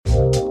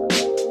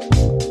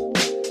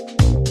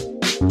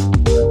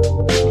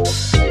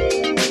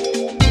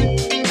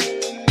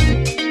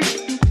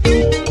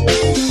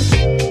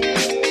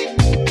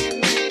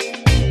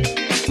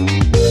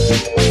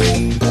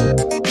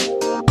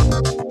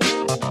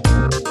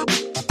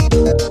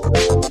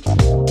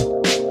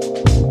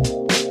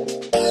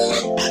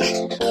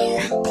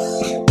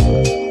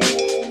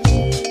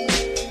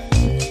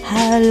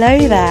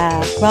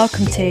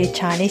Welcome to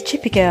Chinese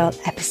Chippy Girl,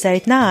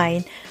 episode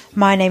 9.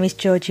 My name is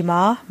Georgie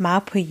Ma, Mao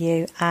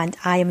Puyu, and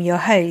I am your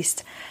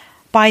host.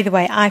 By the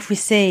way, I've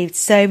received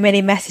so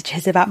many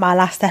messages about my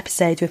last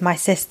episode with my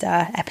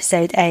sister,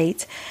 episode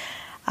 8.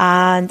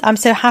 And I'm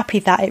so happy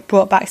that it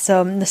brought back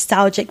some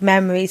nostalgic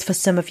memories for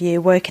some of you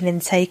working in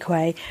the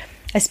takeaway,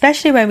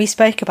 especially when we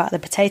spoke about the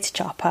potato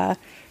chopper.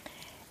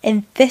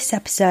 In this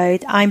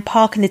episode, I'm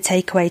parking the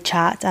takeaway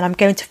chat and I'm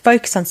going to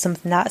focus on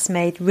something that's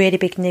made really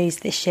big news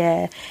this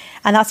year,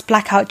 and that's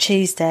Blackout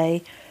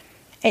Tuesday.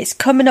 It's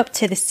coming up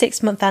to the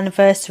 6-month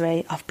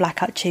anniversary of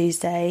Blackout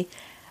Tuesday,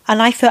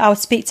 and I thought I would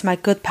speak to my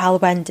good pal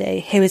Wendy,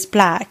 who is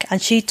black, and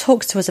she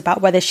talks to us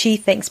about whether she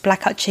thinks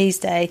Blackout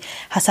Tuesday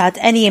has had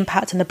any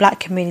impact on the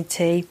black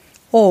community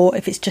or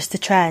if it's just a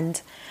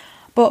trend.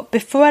 But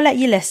before I let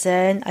you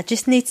listen, I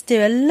just need to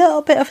do a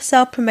little bit of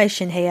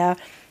self-promotion here.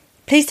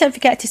 Please don't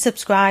forget to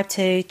subscribe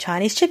to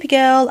Chinese Chippy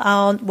Girl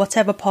on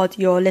whatever pod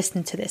you're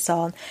listening to this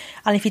on.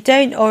 And if you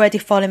don't already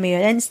follow me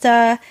on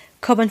Insta,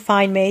 come and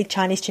find me,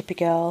 Chinese Chippy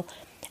Girl.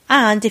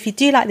 And if you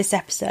do like this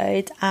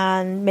episode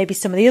and maybe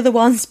some of the other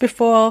ones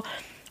before,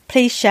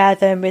 please share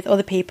them with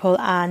other people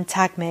and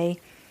tag me.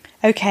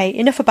 Okay,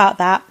 enough about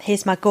that.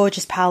 Here's my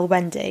gorgeous pal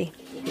Wendy.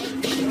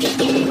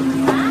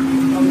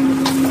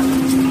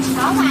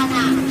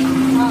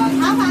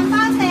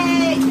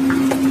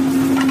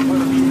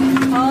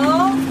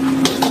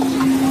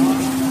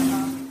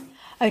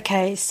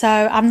 Okay, so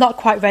I'm not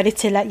quite ready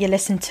to let you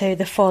listen to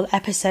the full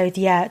episode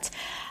yet.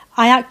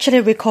 I actually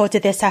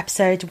recorded this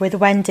episode with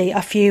Wendy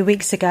a few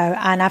weeks ago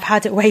and I've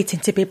had it waiting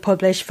to be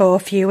published for a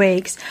few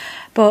weeks.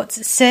 But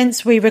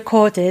since we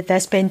recorded,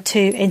 there's been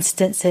 2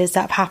 incidences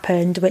that have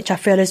happened, which I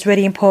feel is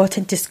really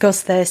important to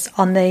discuss this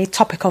on the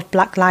topic of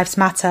Black Lives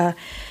Matter.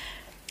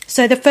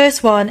 So the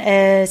first one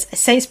is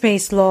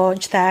Sainsbury's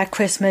launched their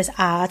Christmas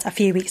ad a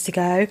few weeks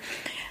ago.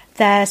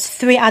 There's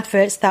 3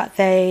 adverts that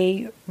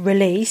they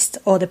released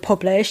or they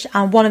published,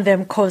 and one of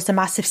them caused a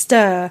massive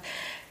stir.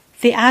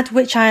 The ad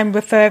which I am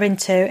referring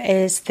to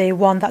is the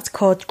one that's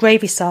called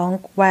Gravy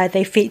Song, where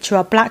they feature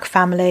a black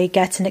family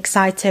getting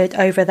excited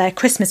over their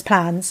Christmas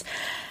plans.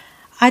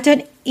 I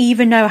don't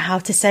even know how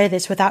to say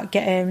this without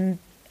getting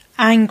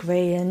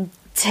angry and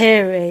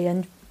teary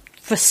and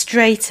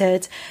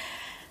frustrated.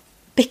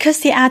 Because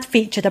the ad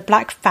featured a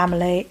black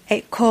family,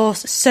 it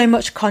caused so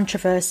much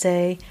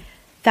controversy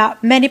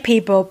that many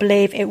people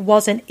believe it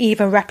wasn't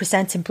even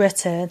representing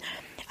Britain.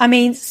 I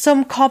mean,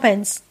 some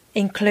comments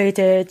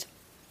included,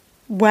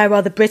 where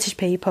are the British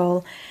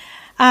people?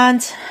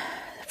 And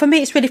for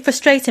me, it's really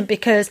frustrating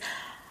because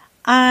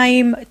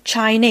I'm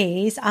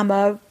Chinese, I'm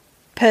a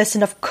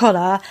person of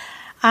colour,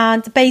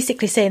 and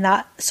basically saying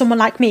that someone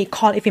like me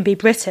can't even be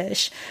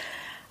British.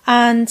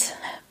 And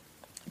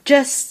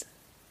just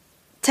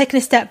taking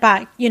a step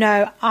back,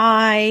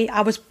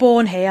 I was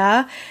born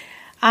here,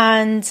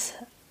 and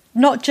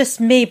not just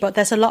me, but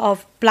there's a lot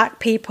of black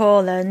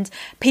people and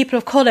people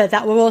of colour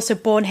that were also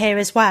born here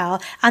as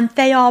well. And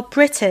they are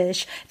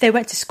British. They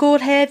went to school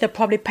here. They're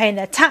probably paying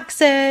their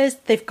taxes.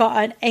 They've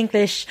got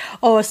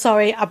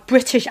a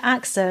British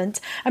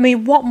accent. I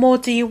mean, what more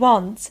do you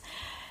want?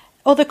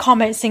 Other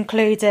comments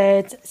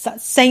included that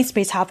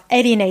Sainsbury's have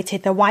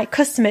alienated the white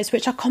customers,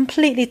 which I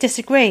completely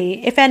disagree.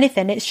 If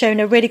anything, it's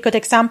shown a really good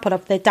example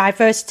of the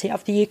diversity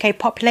of the UK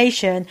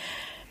population.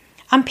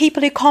 And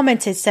people who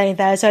commented saying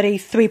there's only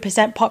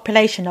 3%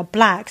 population of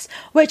blacks,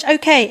 which,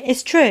 okay,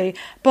 is true,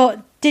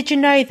 but did you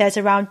know there's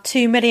around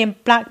 2 million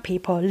black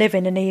people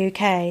living in the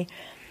UK?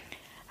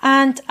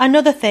 And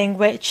another thing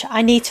which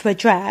I need to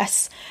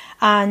address,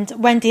 and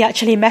Wendy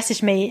actually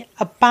messaged me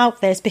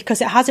about this because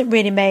it hasn't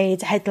really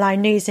made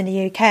headline news in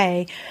the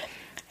UK,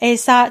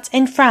 is that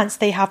in France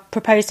they have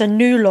proposed a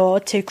new law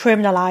to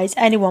criminalise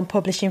anyone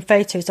publishing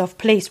photos of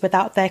police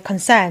without their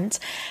consent.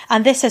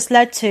 And this has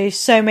led to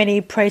so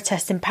many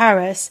protests in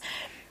Paris.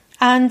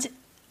 And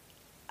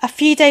a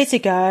few days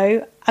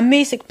ago, a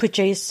music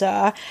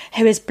producer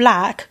who is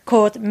black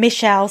called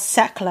Michelle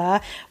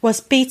Seckler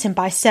was beaten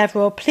by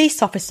several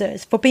police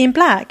officers for being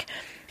black.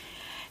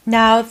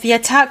 Now, the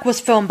attack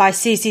was filmed by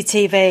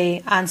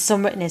CCTV and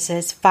some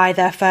witnesses via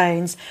their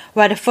phones,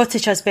 where the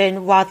footage has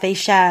been widely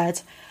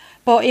shared.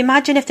 But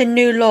imagine if the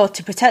new law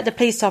to protect the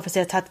police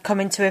officers had come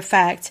into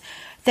effect.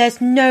 There's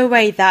no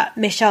way that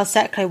Michelle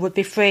Seckler would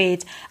be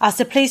freed, as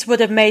the police would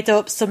have made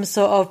up some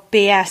sort of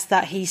BS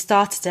that he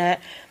started it.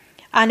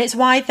 And it's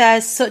why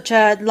there's such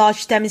a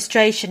large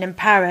demonstration in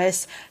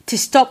Paris to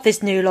stop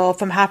this new law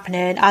from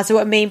happening, as it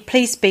would mean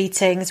police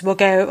beatings will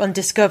go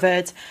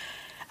undiscovered.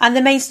 And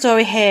the main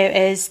story here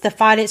is the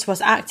violence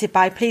was acted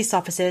by police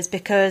officers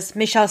because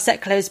Michelle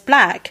Seckler is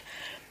black.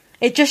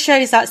 It just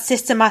shows that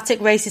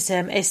systematic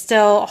racism is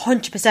still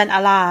 100%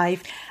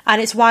 alive,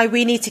 and it's why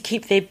we need to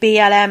keep the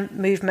BLM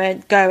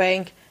movement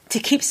going, to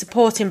keep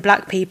supporting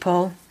black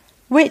people.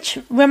 Which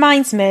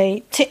reminds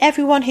me, to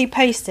everyone who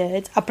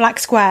posted a black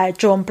square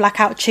drawn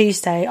Blackout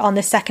Tuesday on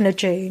the 2nd of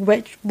June,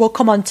 which we'll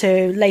come on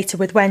to later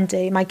with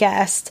Wendy, my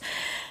guest,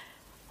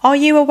 are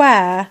you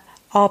aware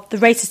of the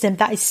racism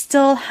that is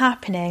still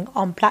happening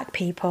on black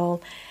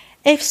people?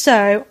 If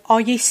so, are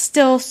you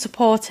still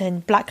supporting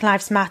Black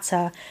Lives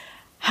Matter?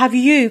 Have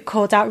you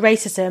called out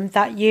racism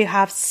that you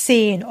have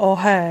seen or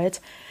heard?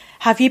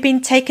 Have you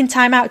been taking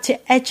time out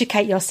to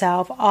educate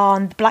yourself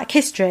on Black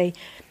history?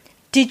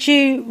 Did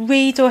you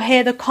read or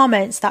hear the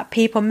comments that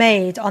people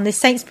made on the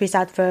Sainsbury's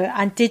advert,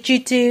 and did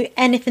you do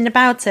anything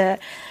about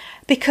it?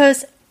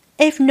 Because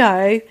if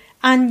no,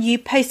 and you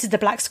posted the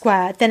black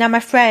square, then I'm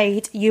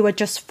afraid you were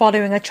just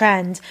following a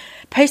trend.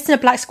 Posting a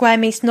black square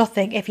means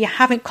nothing if you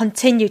haven't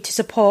continued to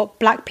support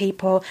Black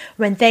people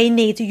when they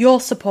need your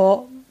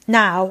support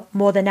now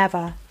more than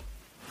ever.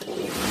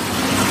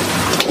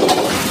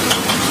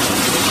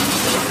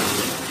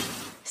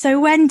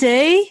 So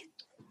Wendy,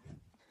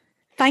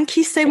 thank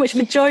you so much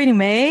for joining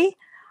me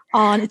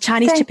on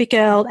Chinese Chippy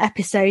Girl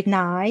episode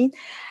 9.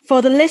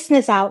 For the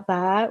listeners out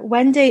there,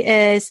 Wendy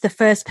is the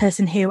first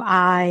person who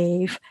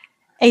I've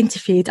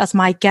interviewed as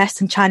my guest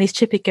on Chinese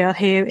Chippy Girl,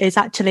 who is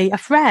actually a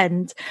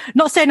friend.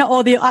 Not saying that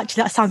all the,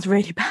 actually that sounds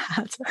really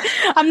bad.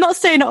 I'm not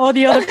saying that all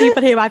the other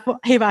people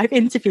who I've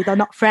interviewed are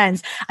not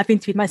friends. I've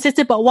interviewed my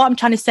sister, but what I'm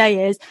trying to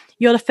say is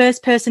you're the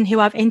first person who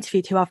I've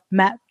interviewed who I've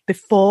met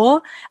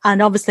before.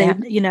 And obviously,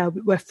 you know,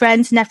 we're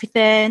friends and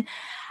everything.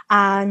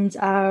 And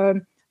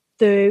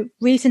the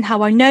reason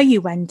how I know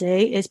you,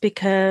 Wendy, is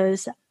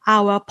because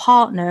our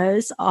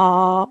partners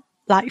are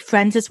like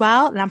friends as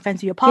well, and I'm friends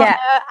with your partner,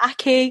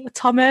 Aki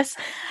Thomas.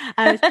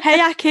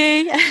 Hey,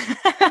 Aki.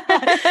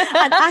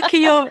 And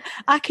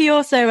Aki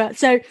also.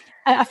 So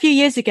a few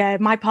years ago,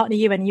 my partner,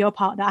 you, and your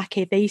partner,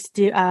 Aki, they used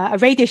to do a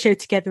radio show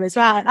together as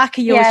well. And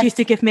Aki always used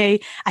to give me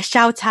a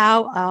shout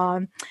out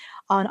on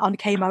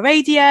KMR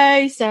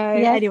Radio. So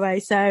anyway,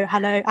 so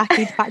hello,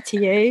 Aki, back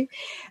to you.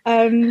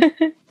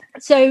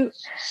 So,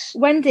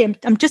 Wendy,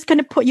 I'm just going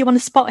to put you on the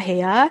spot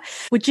here.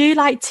 Would you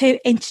like to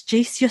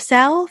introduce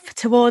yourself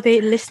to all the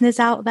listeners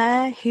out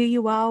there, who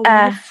you are,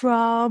 where you're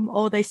from,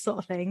 all those sort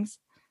of things?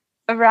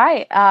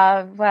 Right.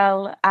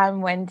 Well,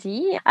 I'm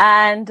Wendy,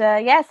 and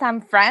yes,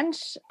 I'm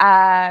French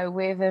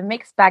with a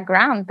mixed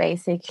background,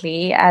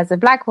 basically. As a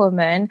Black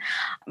woman,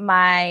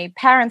 my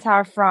parents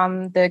are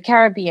from the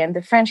Caribbean,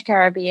 the French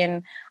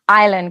Caribbean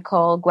island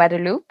called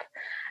Guadeloupe.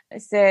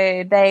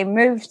 So they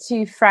moved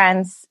to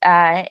France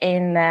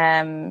in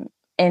the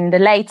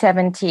late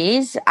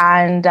 70s,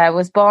 and I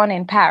was born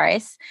in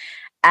Paris.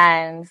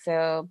 And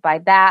so by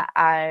that,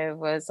 I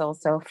was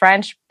also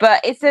French.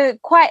 But it's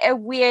quite a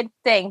weird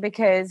thing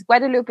because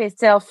Guadeloupe is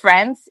still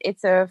France.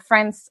 It's a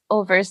France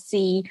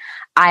overseas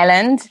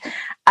island.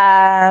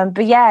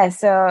 But yeah,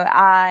 so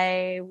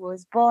I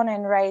was born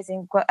and raised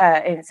in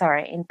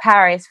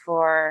Paris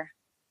for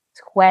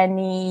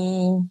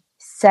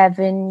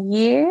 27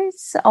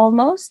 years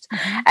almost.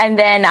 Mm-hmm. And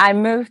then I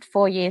moved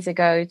 4 years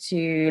ago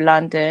to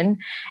London,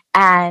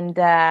 and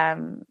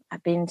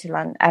I've been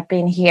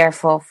here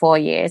for 4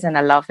 years and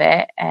I love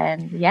it.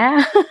 And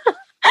yeah.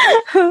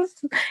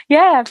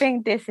 I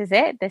think this is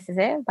it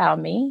about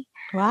me.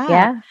 Wow.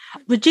 Yeah.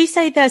 Would you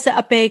say there's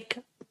a big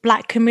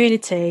Black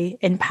community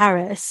in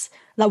Paris?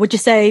 Like, would you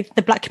say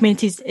the Black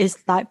community is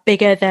like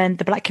bigger than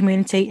the Black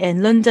community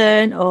in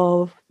London,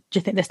 or do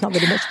you think there's not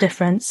really much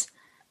difference?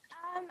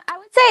 I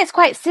would say it's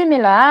quite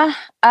similar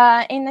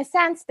in the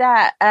sense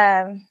that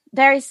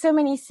there is so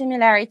many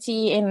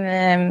similarity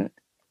in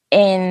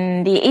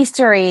the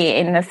history,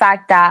 in the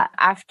fact that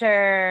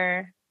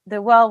after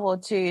the World War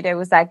II, there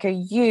was like a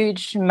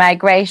huge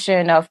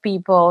migration of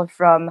people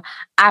from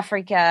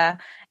Africa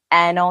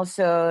and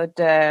also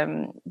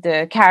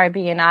the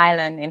Caribbean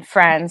island in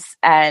France,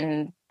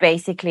 and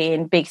basically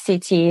in big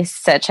cities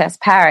such as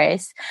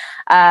Paris.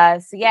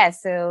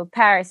 So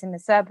Paris in the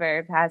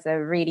suburb has a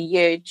really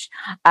huge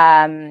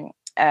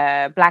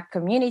Black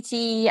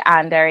community,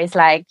 and there is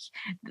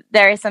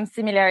some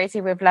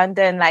similarity with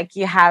London. Like,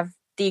 you have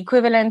the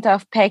equivalent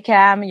of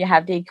Peckham, you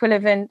have the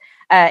equivalent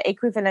of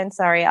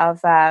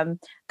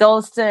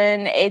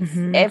Dalston.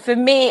 It's for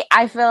me,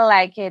 I feel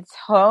like it's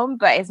home,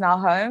 but it's not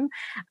home.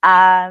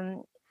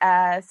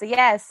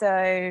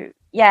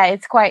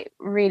 It's quite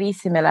really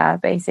similar,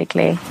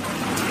 basically.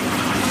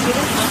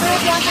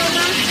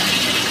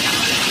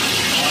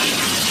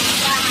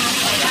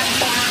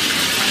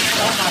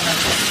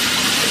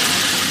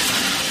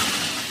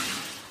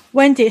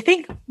 Wendy, I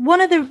think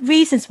one of the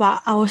reasons why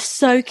I was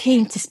so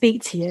keen to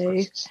speak to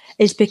you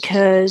is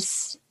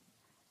because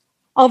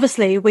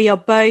obviously we are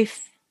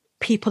both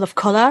people of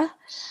colour.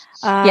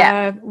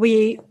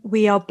 We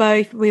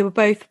were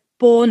both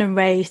born and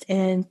raised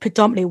in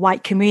predominantly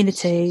white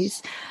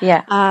communities.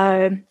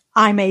 I'm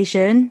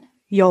Asian,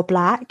 you're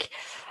Black.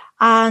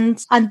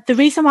 And the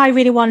reason why I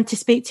really wanted to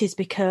speak to you is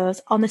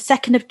because on the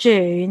 2nd of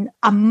June,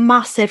 a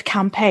massive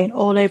campaign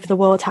all over the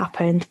world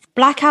happened.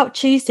 Blackout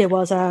Tuesday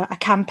was a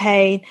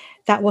campaign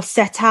that was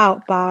set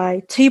out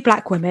by 2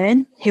 Black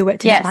women who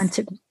worked in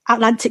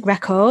Atlantic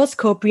Records,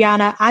 called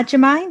Brianna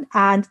Adjamine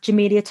and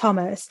Jamelia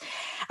Thomas.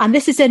 And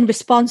this is in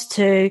response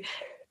to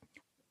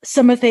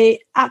some of the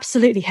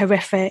absolutely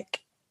horrific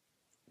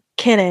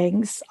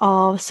killings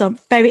of some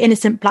very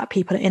innocent Black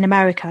people in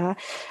America: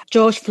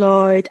 George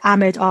Floyd,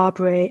 Ahmaud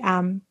Arbery,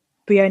 and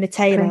Breonna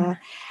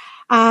Taylor.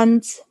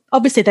 And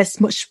obviously there's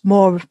much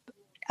more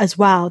as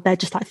well. They're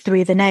just like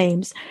three of the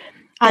names.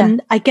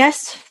 And I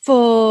guess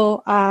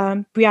for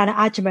Breonna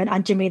Adjaman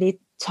and Jamie Lee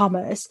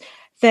Thomas,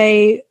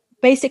 they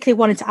basically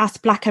wanted to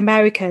ask Black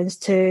Americans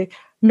to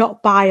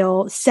not buy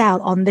or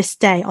sell on this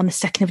day, on the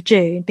 2nd of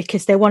June,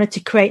 because they wanted to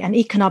create an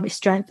economic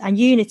strength and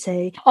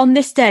unity. On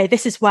this day,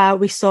 this is where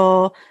we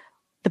saw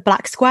the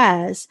black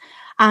squares.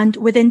 And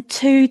within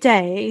 2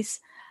 days,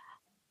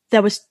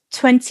 there was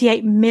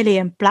 28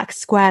 million black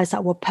squares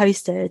that were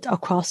posted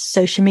across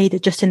social media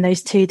just in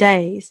those 2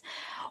 days,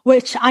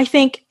 which I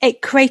think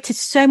it created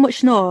so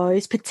much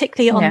noise,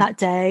 particularly on that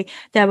day.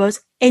 There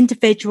was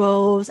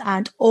individuals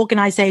and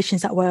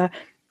organizations that were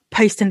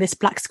posting this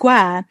black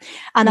square.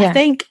 And I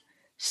think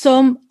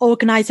some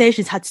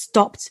organizations had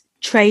stopped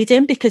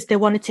trading because they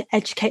wanted to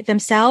educate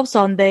themselves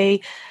on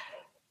the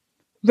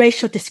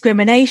racial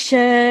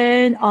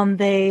discrimination, on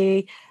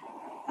the,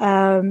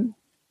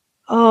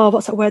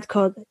 what's that word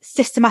called?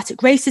 Systematic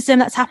racism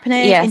that's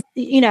happening. Yes.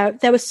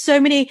 There were so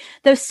many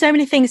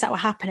things that were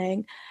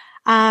happening,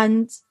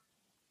 and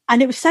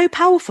it was so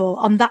powerful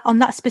on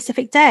that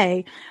specific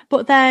day.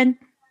 But then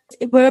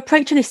we're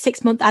approaching the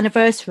 6-month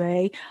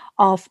anniversary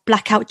of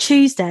Blackout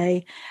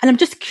Tuesday, and I'm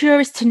just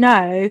curious to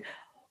know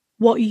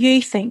what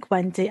you think,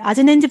 Wendy, as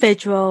an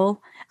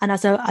individual and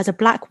as a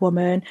Black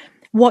woman,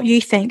 what you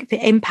think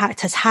the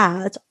impact has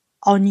had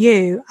on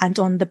you and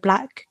on the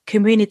Black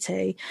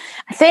community.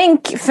 I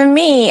think for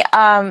me,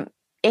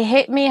 it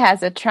hit me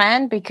as a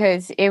trend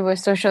because it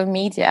was social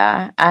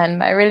media, and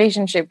my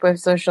relationship with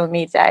social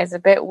media is a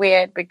bit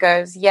weird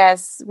because,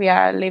 yes, we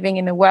are living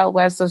in a world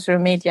where social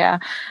media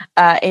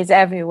is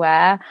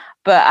everywhere,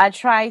 but I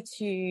try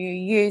to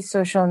use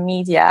social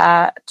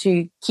media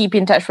to keep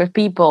in touch with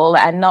people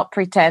and not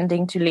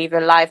pretending to live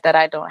a life that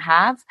I don't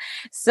have.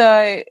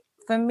 So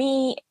for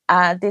me,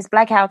 this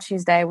Blackout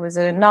Tuesday was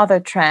another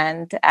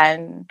trend,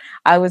 and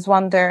I was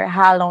wondering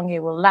how long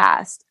it will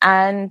last.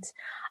 And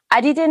I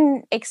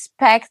didn't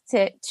expect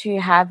it to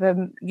have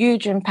a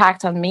huge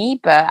impact on me,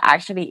 but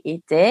actually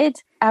it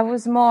did. I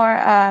was more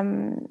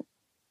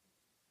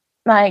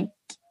like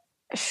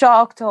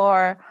shocked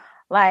or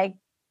like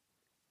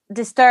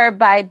disturbed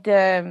by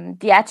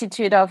the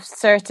attitude of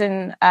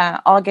certain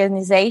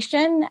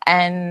organization,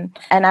 and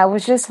I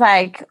was just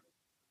like,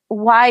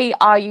 why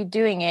are you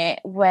doing it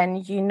when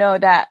you know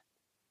that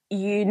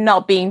you're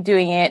not been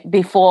doing it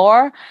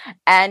before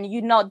and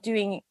you're not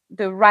doing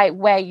the right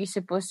way you're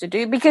supposed to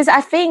do? Because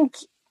I think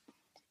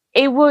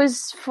it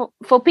was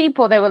for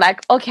people, they were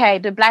like, okay,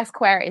 the black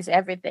square is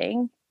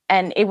everything.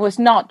 And it was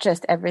not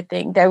just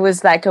everything. There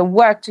was like a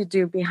work to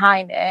do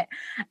behind it.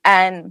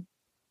 And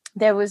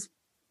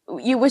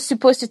you were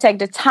supposed to take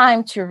the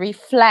time to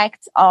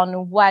reflect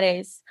on what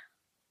is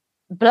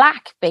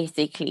Black,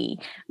 basically.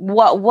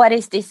 What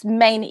is this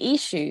main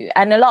issue?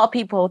 And a lot of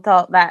people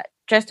thought that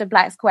just a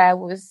black square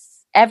was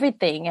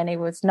everything, and it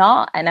was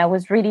not. And I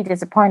was really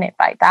disappointed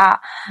by that.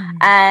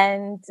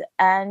 And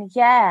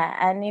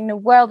in the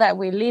world that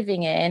we're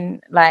living in,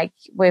 like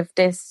with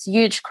this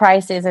huge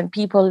crisis and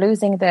people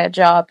losing their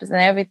jobs and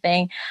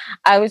everything,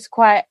 I was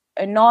quite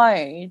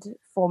annoyed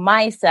for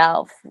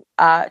myself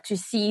to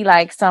see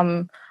like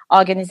some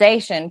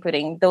organization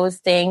putting those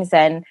things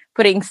and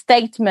putting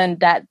statement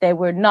that they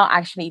were not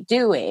actually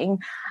doing,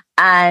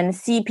 and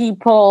see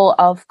people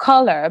of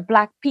color,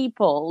 Black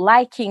people,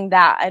 liking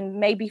that and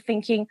maybe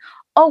thinking,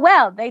 oh,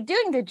 well, they're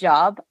doing the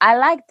job. I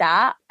like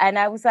that. And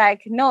I was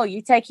like, no,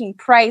 you're taking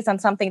praise on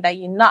something that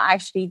you're not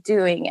actually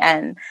doing.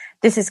 And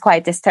this is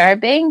quite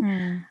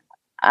disturbing.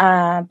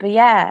 But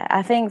yeah,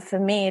 I think for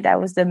me,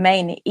 that was the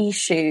main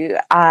issue.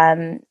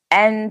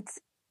 And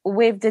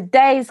with the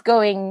days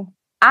going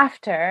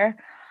after,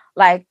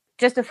 like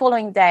just the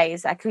following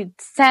days, I could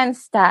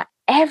sense that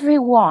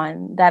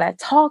everyone that I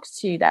talked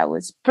to that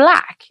was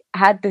Black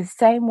had the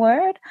same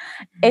word.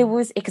 It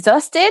was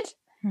exhausted.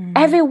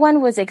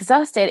 Everyone was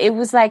exhausted. It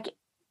was like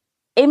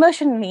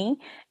emotionally,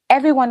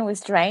 everyone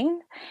was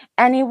drained.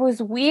 And it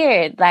was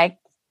weird, like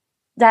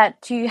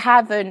that, to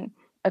have a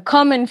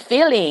common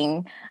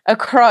feeling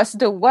across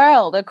the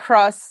world,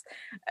 across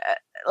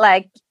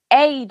like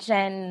age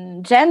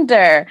and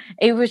gender.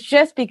 It was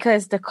just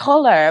because the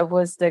color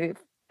was the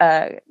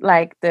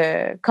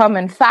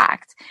common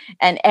fact,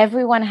 and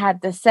everyone had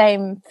the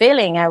same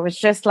feeling. I was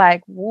just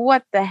like,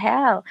 what the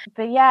hell?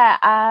 But yeah,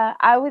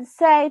 I would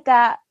say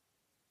that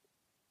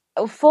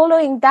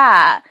following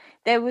that,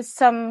 there was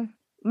some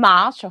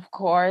march, of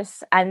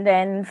course, and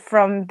then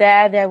from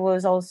there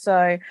was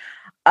also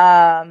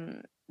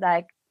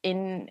like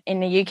in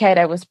the UK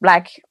there was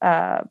Black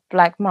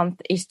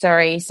Month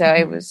history, so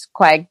it was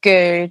quite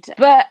good.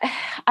 But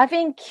I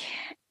think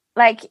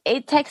like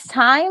it takes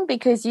time,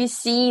 because you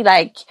see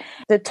like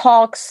the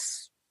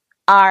talks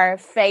are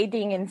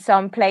fading in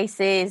some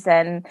places,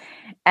 and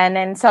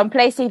in some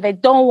places they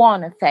don't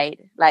want to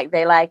fade. Like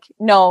they're like,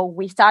 no,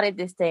 we started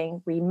this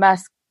thing, we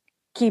must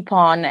keep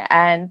on.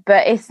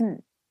 But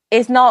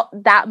it's not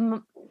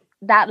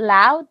that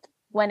loud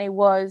when it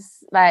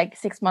was like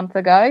 6 months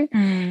ago.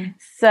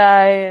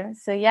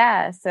 So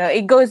yeah, so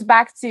it goes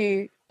back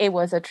to, it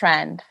was a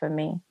trend for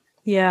me.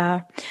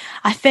 Yeah.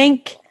 I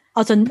think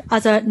as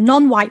a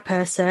non-white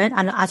person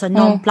and as a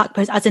non-black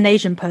person, as an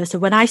Asian person,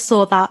 when I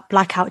saw that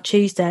Blackout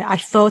Tuesday, I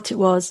thought it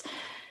was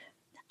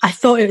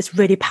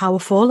really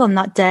powerful on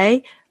that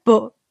day,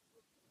 but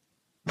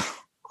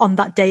on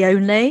that day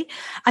only.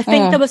 I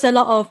think there was a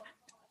lot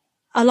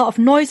of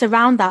noise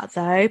around that,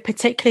 though,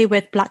 particularly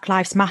with Black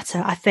Lives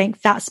Matter. I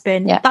think that's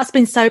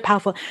been so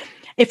powerful.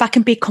 If I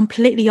can be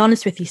completely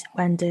honest with you,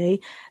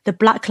 Wendy, the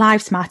Black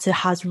Lives Matter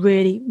has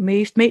really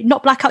moved me.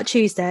 Not Blackout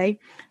Tuesday,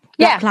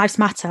 Black Lives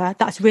Matter.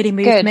 That's really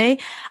moved me.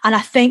 And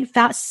I think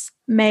that's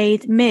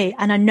made me,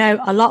 and I know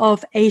a lot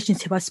of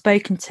Asians who I've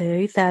spoken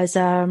to, there's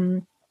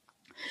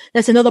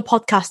another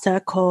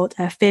podcaster called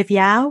Viv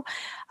Yao,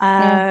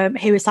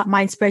 who is like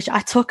my inspiration. I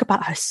talk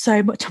about her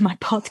so much on my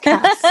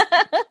podcast.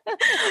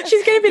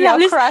 She's going to be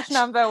like, crush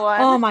number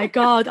one. Oh my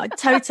God,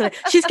 totally.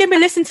 She's going to be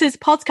listening to this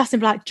podcast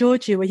and be like,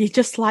 Georgie, will you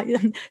just like,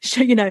 will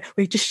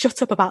you just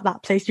shut up about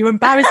that, please? You're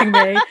embarrassing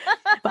me.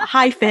 But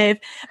hi, Viv.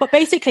 But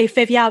basically,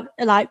 Viv Yao,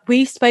 like,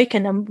 we've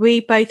spoken and we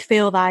both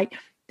feel like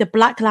the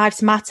Black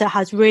Lives Matter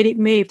has really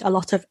moved a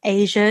lot of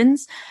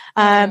Asians.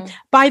 By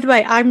the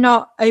way, I'm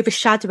not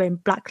overshadowing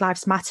Black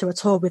Lives Matter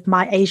at all with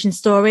my Asian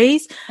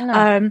stories.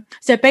 No.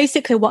 So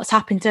basically what's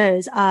happened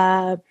is,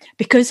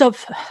 because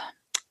of,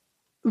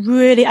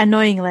 really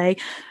annoyingly,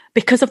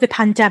 because of the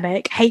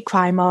pandemic, hate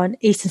crime on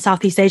East and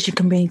Southeast Asian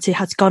community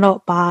has gone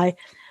up by,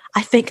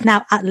 I think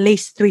now at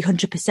least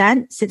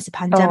 300% since the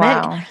pandemic.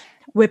 Oh, wow.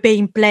 We're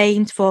being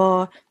blamed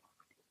for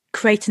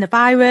creating a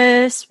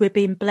virus. We're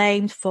being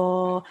blamed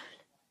for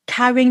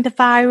carrying the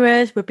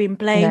virus. We're being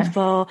blamed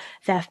for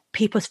their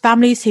people's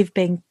families who've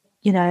been,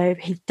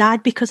 who've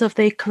died because of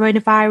the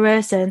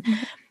coronavirus.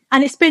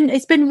 And it's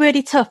been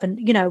really tough. And,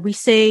 we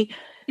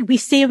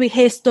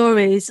hear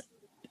stories,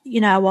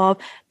 of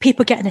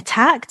people getting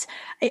attacked.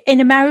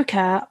 In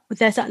America,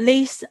 there's at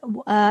least,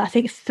 I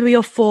think 3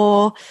 or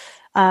 4,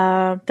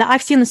 that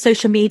I've seen on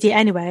social media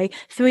anyway,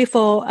 3 or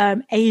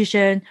 4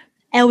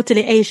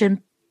 elderly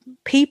Asian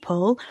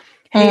people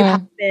who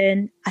have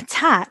been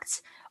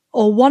attacked.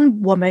 Or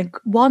one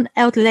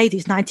elderly lady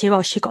is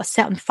 90-year-old, she got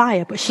set on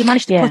fire, but she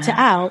managed to put it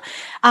out.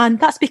 And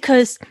that's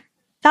because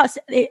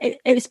it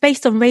was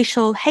based on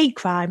racial hate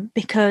crime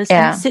because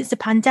since the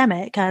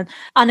pandemic. And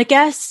I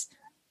guess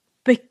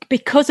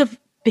because of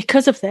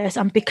this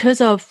and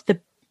because of the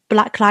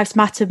Black Lives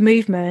Matter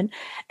movement,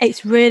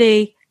 it's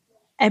really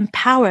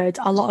empowered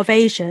a lot of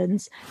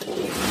Asians.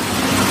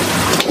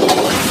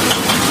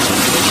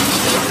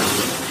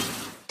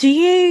 Do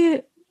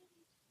you,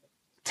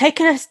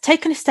 taking a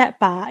step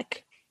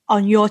back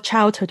on your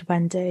childhood,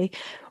 Wendy,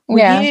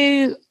 were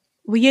you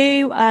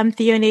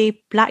the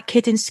only black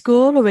kid in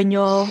school or in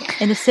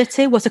a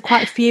city? Was there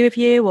quite a few of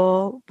you,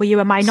 or were you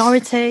a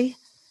minority?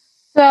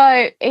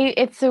 So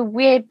it's a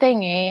weird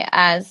thingy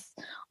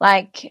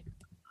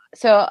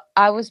so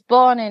I was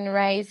born and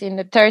raised in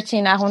the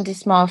 13th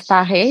arrondissement of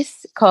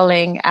Paris,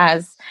 calling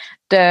as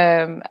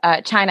the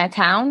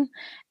Chinatown.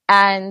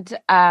 And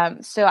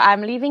so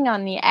I'm living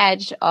on the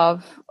edge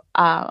of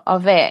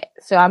it.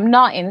 So I'm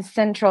not in the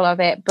central of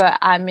it, but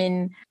I'm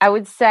in, I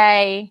would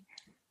say,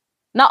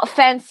 not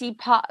fancier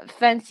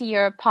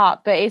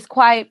part, but it's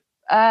quite,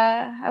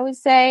 I would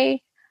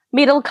say,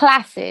 middle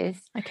classes.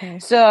 Okay.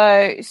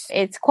 So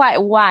it's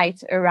quite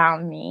white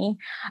around me.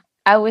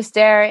 I was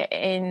there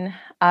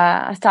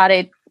I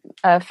started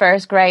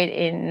first grade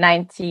in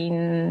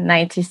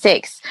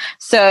 1996.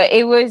 So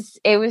it was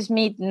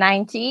mid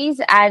 90s,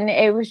 and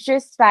it was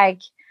just like,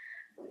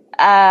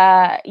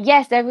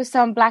 yes, there was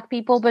some black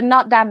people, but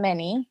not that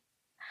many.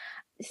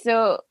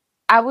 So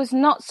I was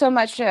not so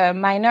much a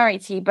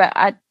minority, but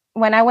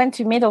when I went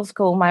to middle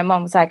school, my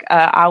mom was like,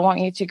 I want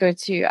you to go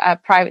to a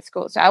private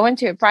school. So I went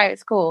to a private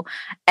school,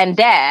 and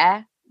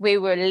there we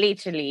were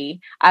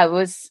literally, there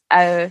was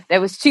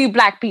 2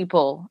 black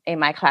people in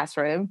my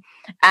classroom,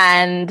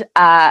 and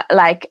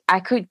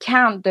I could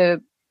count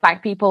the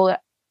black people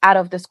out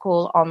of the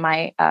school on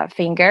my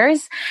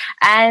fingers.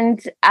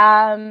 And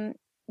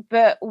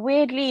but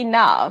weirdly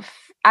enough,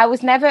 I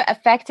was never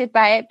affected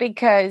by it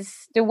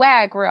because the way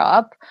I grew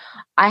up,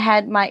 I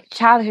had my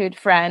childhood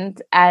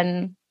friend,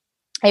 and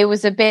it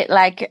was a bit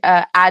like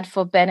an ad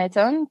for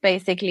Benetton,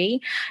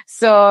 basically.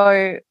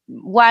 So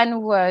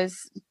one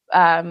was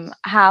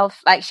half,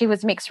 like, she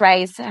was mixed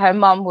race. Her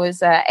mom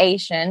was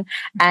Asian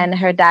and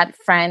her dad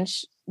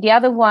French. The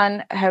other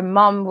one, her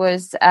mom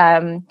was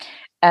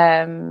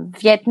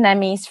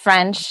Vietnamese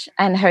French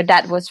and her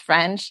dad was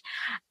French.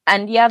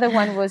 And the other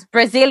one was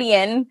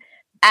Brazilian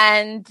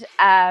and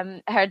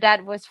her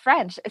dad was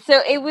French.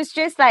 So it was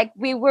just like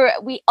we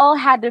all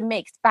had a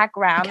mixed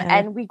background,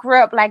 and we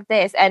grew up like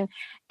this. And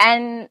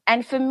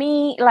for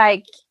me,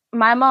 like,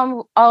 my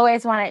mom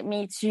always wanted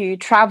me to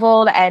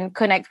travel and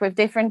connect with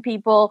different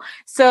people.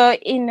 So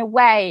in a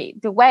way,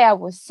 the way I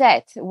was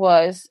set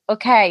was,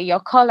 okay, your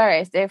color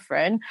is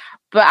different,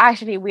 but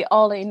actually we're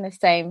all in the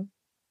same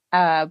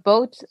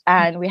boat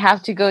and we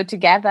have to go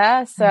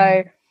together.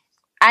 So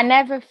I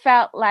never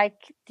felt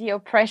like the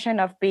oppression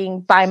of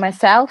being by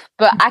myself,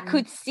 but I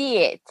could see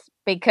it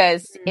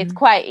because it's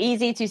quite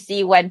easy to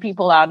see when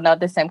people are not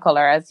the same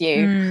color as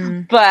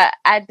you. But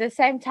at the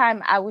same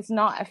time, I was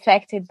not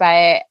affected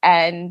by it.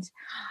 And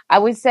I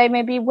would say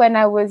maybe when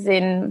I was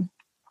in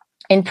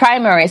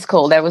primary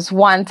school, there was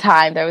one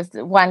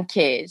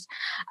kid,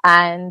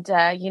 and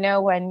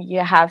when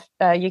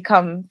you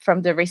come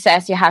from the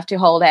recess, you have to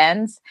hold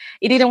hands.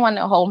 He didn't want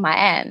to hold my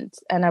hand,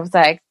 and I was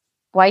like,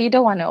 why you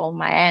don't want to hold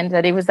my hand?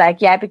 And he was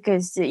like, yeah,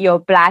 because you're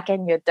black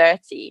and you're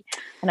dirty.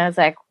 And I was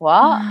like,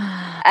 what?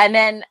 and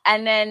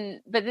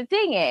then but the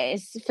thing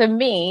is, for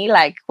me,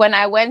 like, when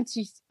I went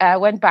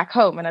back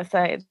home and I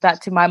said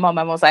that to my mom,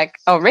 I was like,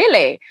 oh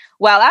really?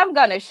 Well, I'm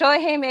gonna show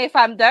him if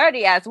I'm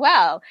dirty as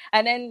well.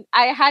 And then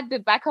I had the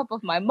backup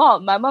of my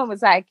mom. My mom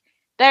was like,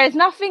 there is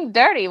nothing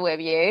dirty with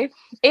you.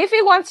 If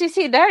he wants to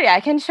see dirty,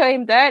 I can show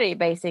him dirty,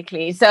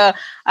 basically. So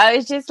I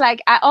was just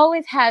like, I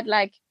always had,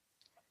 like,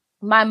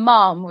 my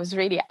mom was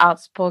really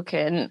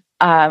outspoken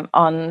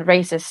on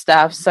racist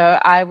stuff. So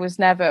I was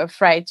never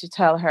afraid to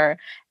tell her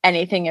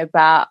anything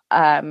about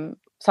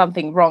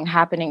something wrong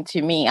happening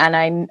to me. And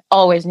I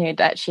always knew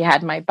that she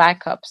had my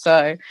backup.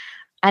 So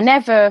I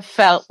never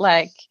felt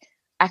like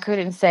I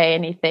couldn't say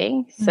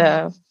anything.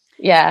 So,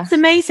 yeah. It's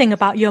amazing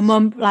about your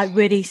mum, like,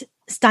 really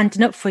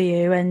standing up for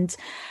you. And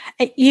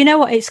you know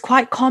what? It's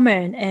quite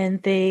common in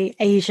the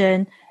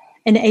Asian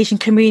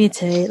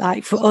community,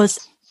 like for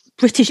us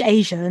British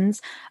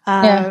Asians.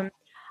 Now,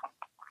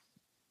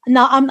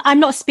 I'm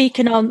not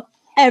speaking on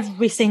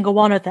every single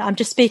one of them. I'm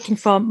just speaking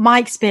from my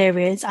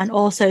experience and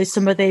also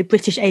some of the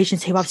British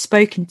Asians who I've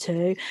spoken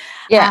to.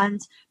 Yeah.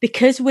 And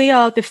because we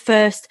are the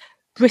first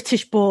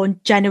British-born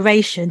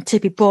generation to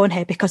be born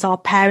here, because our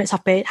parents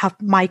have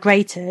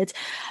migrated.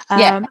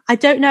 I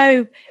don't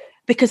know,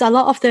 because a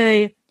lot of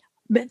the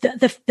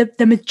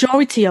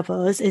majority of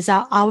us is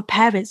that our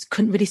parents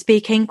couldn't really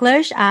speak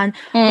English, and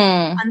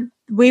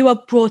we were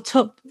brought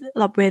up,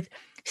 like, with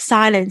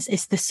silence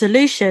is the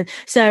solution.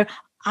 So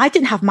I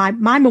didn't have my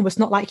mum was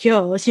not like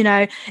yours,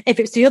 if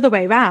it's the other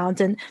way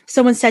around. And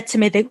someone said to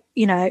me that,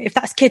 if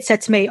that kid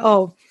said to me,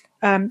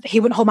 he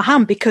wouldn't hold my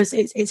hand because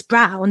it's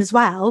brown as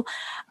well,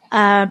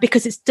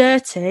 because it's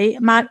dirty.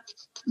 My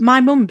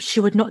mum, she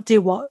would not do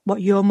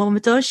what your mum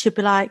does. She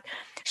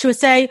would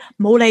say,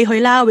 "Mo lei hui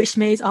lao," which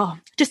means,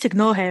 just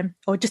ignore him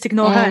or just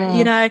ignore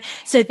her,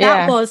 So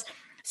that was,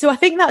 so I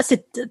think that's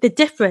the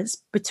difference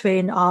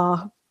between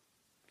our,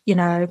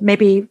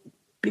 maybe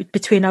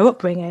between our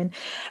upbringing.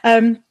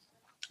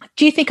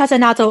 Do you think as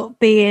an adult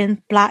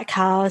being black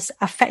has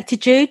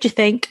affected you? Do you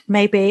think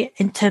maybe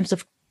in terms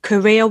of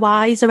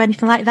career-wise or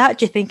anything like that?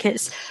 Do you think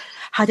it's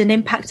had an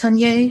impact on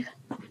you?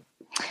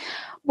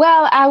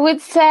 Well, I would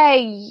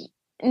say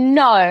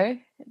no,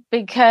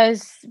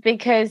 because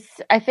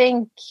I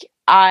think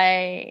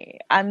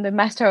I'm the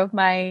master of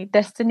my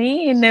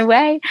destiny in a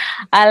way.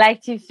 I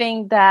like to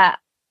think that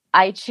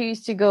I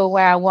choose to go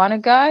where I want to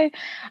go.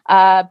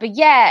 But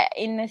yeah,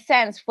 in a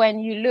sense, when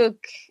you look,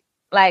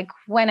 like,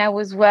 when I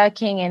was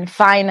working in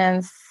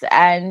finance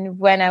and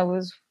when I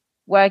was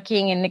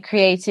working in the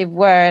creative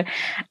world,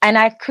 and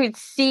I could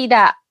see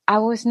that I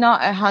was not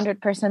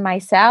 100%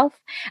 myself.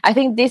 I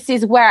think this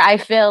is where I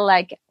feel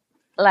like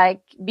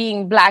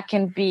being black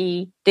can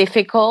be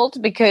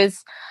difficult,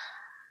 because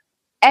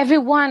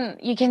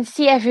you can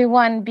see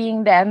everyone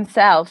being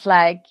themselves,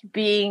 like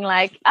being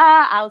like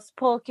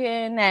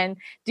outspoken and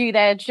do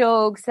their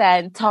jokes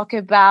and talk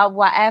about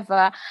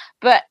whatever.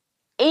 But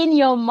in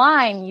your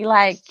mind, you,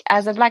 like,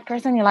 as a black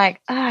person, you're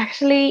like,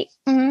 actually,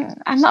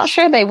 I'm not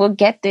sure they will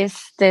get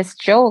this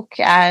joke.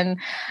 And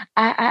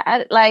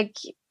I like,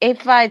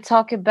 if I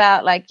talk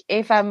about, like,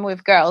 if I'm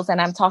with girls and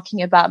I'm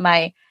talking about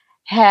my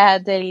hair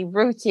daily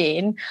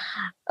routine,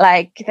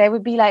 like, they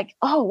would be like,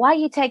 oh, why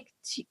you take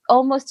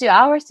almost 2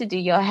 hours to do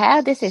your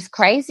hair? This is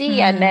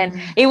crazy. And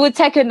then it would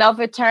take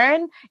another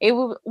turn. It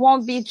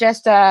won't be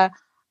just a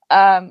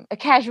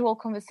casual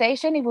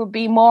conversation. It will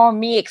be more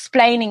me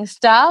explaining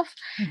stuff.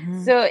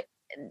 So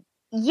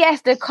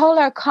yes, the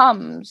color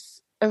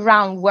comes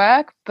around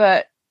work,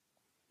 but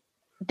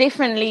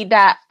differently.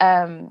 That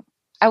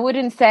I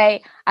wouldn't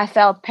say I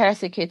felt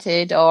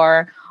persecuted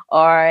or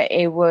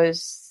it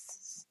was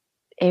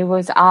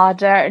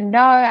harder.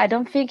 No, I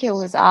don't think it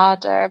was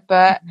harder,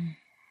 but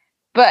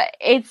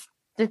it's,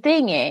 the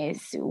thing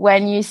is,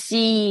 when you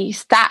see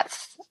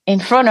stats in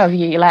front of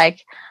you,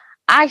 like,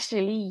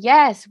 actually,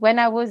 yes, when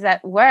I was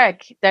at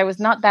work, there was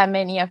not that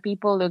many of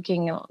people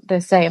looking the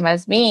same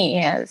as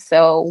me.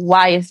 So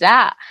why is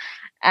that?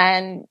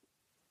 And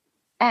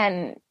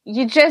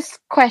you just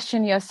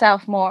question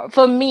yourself more.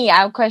 For me,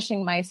 I'm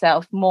questioning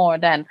myself more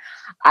than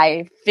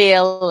I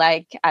feel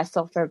like I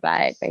suffer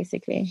by it,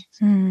 basically.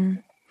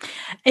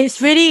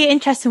 It's really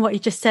interesting what you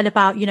just said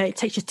about, it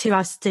takes you 2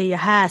 hours to do your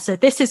hair. So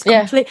this is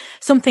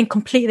something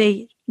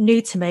completely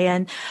new to me.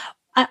 And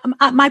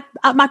at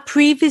my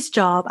previous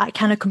job at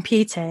Canada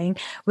Computing,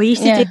 we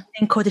used to do a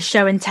thing called a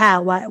show and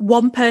tell, where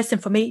one person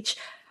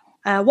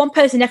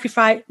every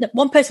Friday,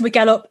 one person would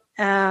get up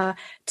to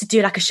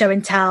do like a show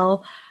and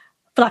tell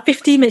for like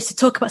 15 minutes to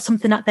talk about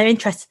something that they're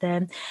interested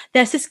in.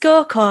 There's this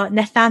girl called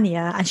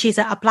Nathania, and she's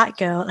a black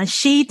girl, and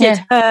she did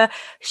her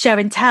show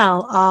and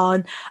tell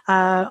on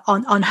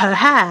her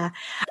hair,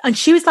 and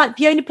she was like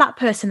the only black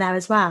person there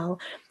as well.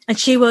 And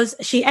she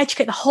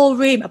educated the whole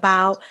room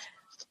about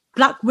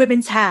black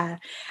women's hair,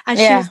 and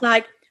she was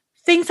like,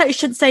 things that you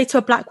shouldn't say to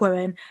a black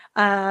woman.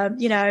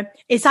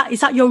 Is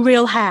that your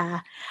real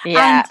hair?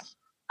 Yeah.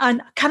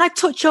 And can I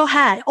touch your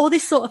hair? All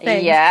this sort of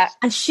thing. Yeah.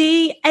 And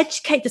she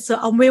educated us,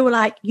 and we were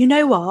like, you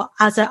know what?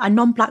 As a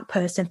non-black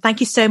person, thank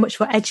you so much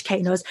for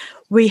educating us.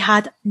 We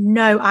had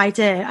no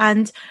idea.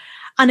 And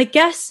I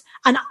guess,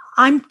 and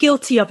I'm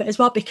guilty of it as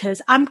well,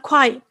 because I'm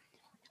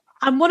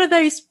one of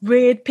those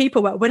weird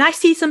people where when I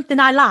see something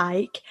I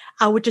like,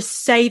 I would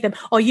just say them.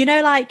 Or,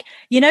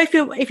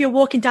 if you're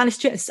walking down the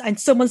street and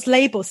someone's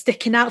label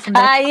sticking out from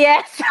there.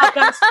 Yes.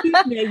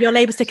 Excuse me, your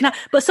label sticking out.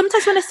 But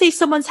sometimes when I see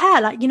someone's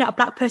hair, like, a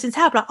black person's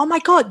hair, I'm like, oh my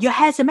God, your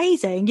hair's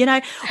amazing, and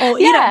I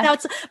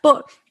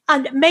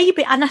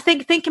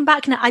think thinking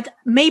back now,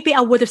 maybe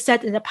I would have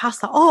said in the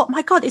past, like, oh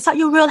my God, is that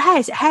your real hair?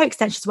 Is it hair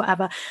extensions,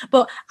 whatever?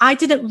 But I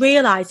didn't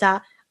realize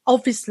that,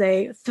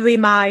 obviously, through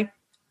my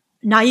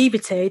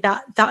naivety,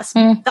 that's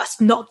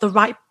not the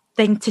right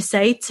thing to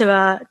say to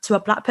a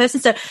black person.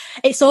 So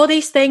it's all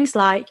these things,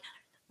 like,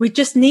 we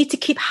just need to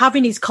keep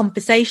having these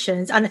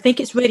conversations, and I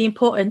think it's really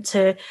important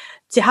to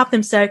have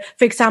them. So,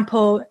 for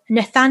example,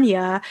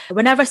 Nathania,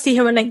 whenever I see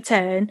her on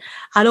LinkedIn,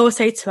 I'll always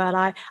say to her,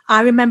 like,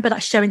 I remember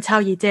that show and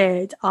tell you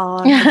did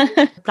on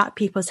black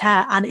people's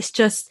hair, and it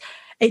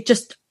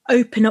just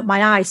opened up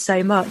my eyes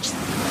so much.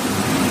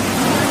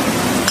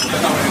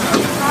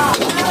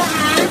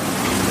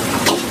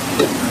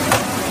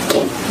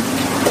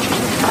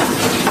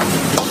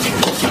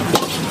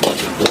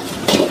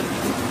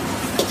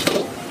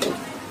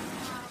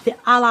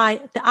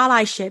 The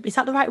allyship, is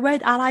that the right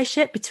word?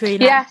 Allyship between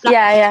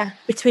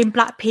between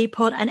black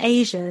people and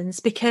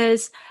Asians,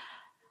 because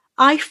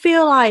I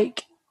feel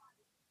like,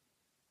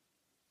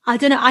 I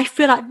don't know, I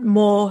feel like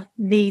more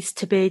needs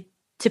to be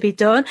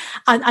done,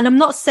 and I'm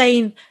not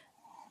saying,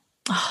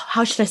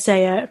 how should I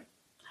say it?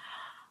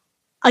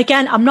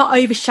 Again, I'm not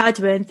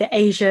overshadowing the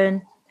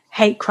Asian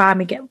hate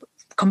crime and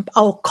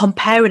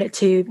comparing it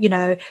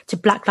to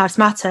Black Lives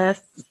Matter.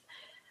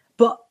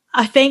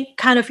 I think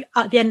kind of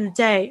at the end of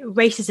the day,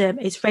 racism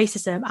is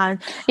racism. And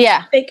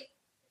I think,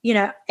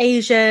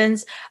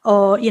 Asians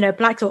or,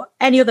 blacks or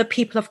any other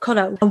people of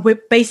colour,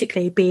 we're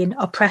basically being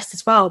oppressed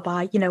as well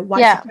by,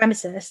 white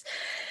supremacists.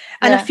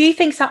 And a few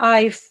things that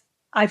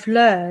I've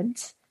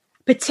learned,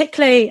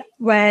 particularly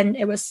when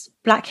it was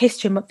Black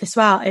History Month as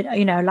well,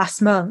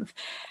 last month.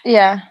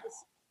 Yeah.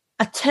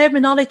 A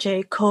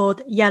terminology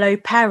called yellow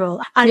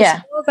peril. And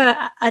it's more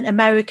of an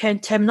American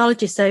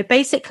terminology. So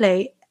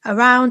basically,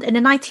 around in the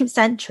 19th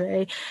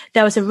century,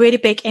 there was a really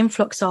big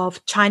influx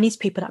of Chinese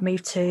people that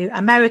moved to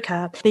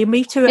America. They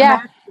moved to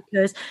America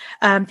because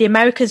the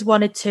Americans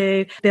wanted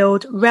to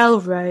build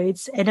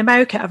railroads in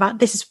America around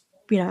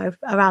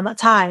that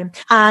time.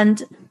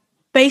 And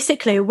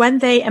basically, when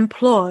they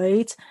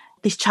employed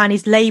these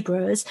Chinese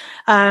laborers,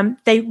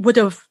 they would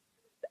have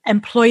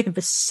employed them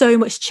for so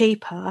much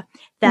cheaper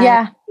than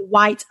the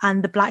white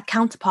and the black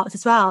counterparts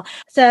as well.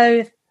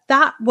 So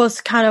that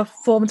was kind of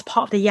formed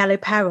part of the yellow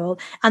peril.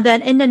 And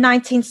then in the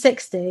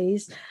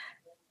 1960s,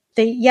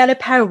 the yellow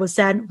peril was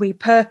then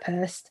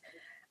repurposed.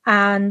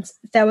 And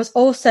there was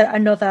also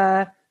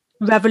another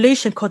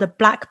revolution called the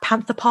Black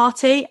Panther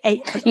Party,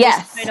 known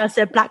as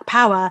the Black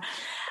Power.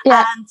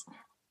 Yeah. And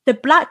the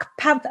Black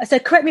Panther, so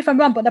correct me if I'm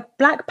wrong, but the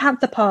Black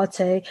Panther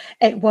Party,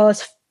 it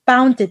was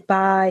founded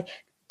by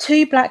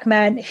two black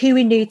men,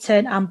 Huey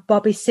Newton and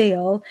Bobby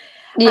Seale.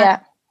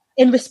 Yeah.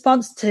 In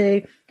response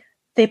to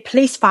the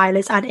police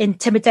violence and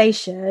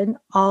intimidation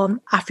on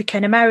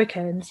African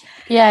Americans.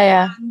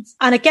 And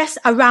I guess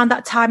around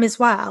that time as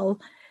well,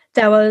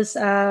 there was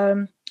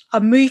a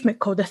movement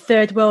called the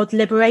Third World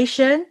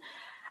Liberation,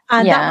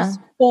 and that was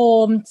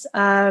formed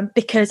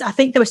because I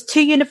think there was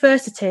two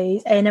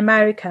universities in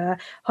America.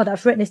 Hold on,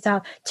 I've written this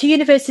down. Two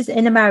universities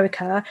in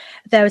America.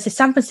 There was the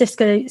San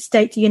Francisco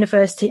State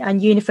University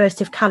and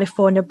University of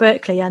California,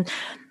 Berkeley, and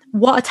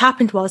what had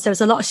happened was there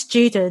was a lot of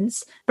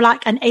students,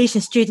 black and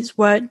Asian students,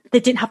 they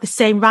didn't have the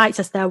same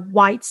rights as their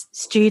white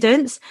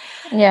students.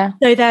 Yeah.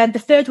 So then the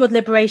Third World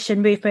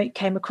Liberation movement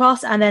came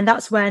across, and then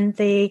that's when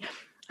the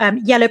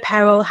yellow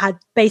peril had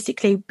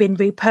basically been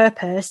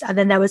repurposed. And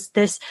then there was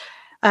this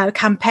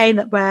campaign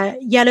where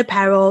yellow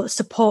peril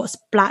supports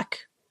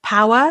black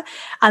power,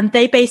 and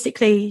they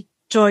basically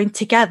joined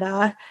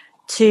together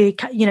to,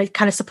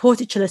 kind of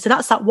support each other. So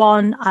that's that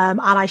one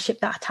allyship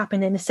that had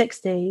happened in the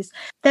 60s.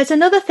 There's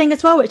another thing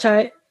as well, which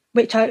I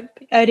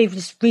only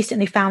just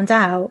recently found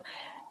out,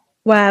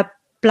 where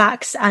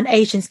blacks and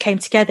Asians came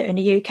together in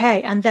the UK,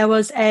 and there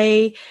was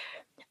a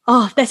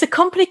Oh, there's a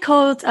company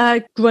called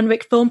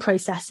Grunwick Film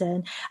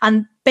Processing,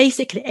 and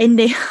basically in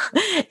the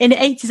in the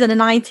 80s and the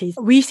 90s,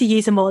 we used to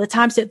use them all the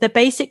time. So they're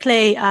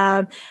basically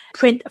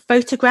print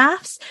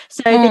photographs.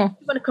 So they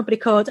run a company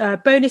called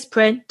Bonus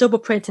Print, Double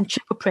Print, and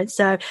Triple Print.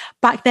 So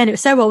back then it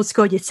was so old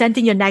school. You'd send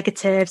in your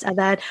negatives, and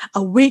then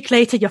a week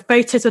later your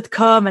photos would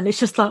come, and it's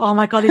just like, oh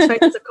my god, these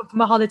photos have come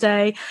from a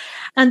holiday.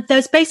 And there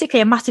was basically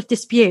a massive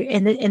dispute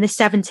in the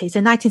 70s,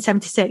 in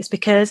 1976,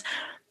 because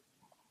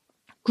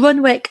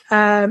Grunwick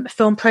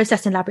Film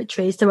Processing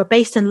Laboratories, they were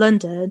based in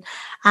London,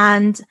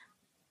 and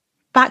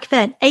back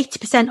then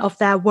 80% of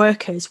their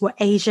workers were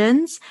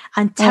Asians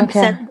and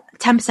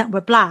 10%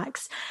 were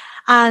blacks.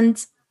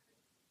 And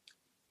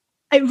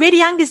it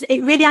really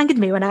angered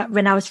me when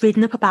I was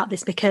reading up about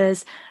this,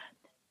 because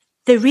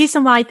the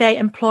reason why they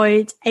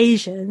employed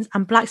Asians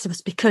and blacks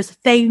was because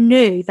they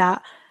knew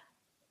that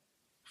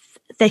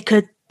they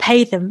could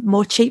pay them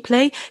more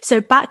cheaply.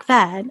 So back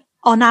then,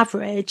 on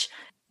average,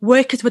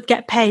 workers would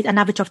get paid an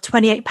average of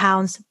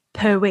 £28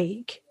 per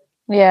week.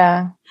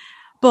 Yeah.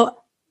 But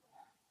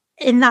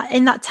in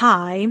that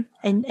time,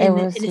 in the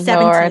 70s,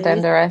 lower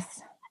than the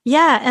rest.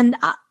 Yeah, and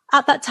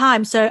at that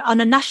time, so on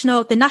the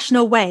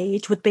national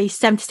wage would be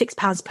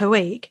 £76 per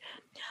week.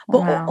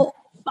 But Wow.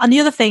 And the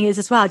other thing is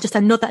as well, just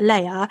another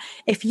layer,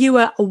 if you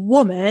were a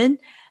woman,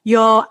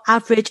 your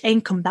average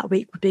income that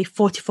week would be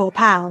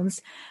 £44.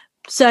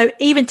 So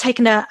even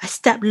taking a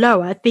step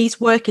lower, these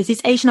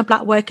Asian and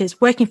black workers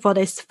working for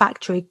this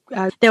factory,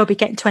 they will be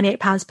getting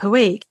 £28 per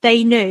week.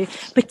 They knew,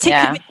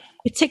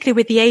 particularly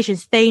with the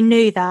Asians, they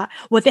knew that,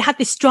 well, they had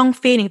this strong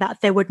feeling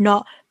that they would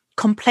not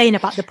complain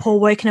about the poor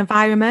working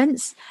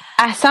environments.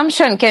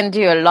 Assumption can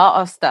do a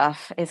lot of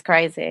stuff. It's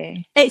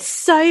crazy. It's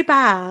so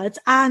bad.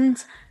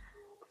 And,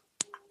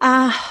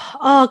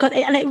 oh God,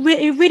 and it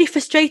really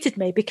frustrated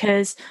me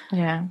because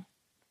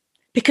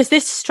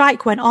this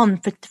strike went on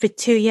for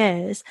 2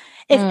 years.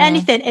 If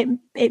anything,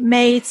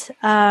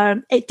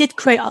 it did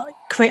create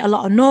a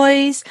lot of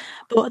noise,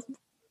 but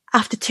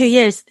after 2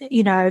 years,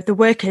 the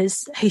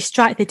workers who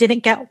striked, they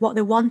didn't get what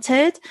they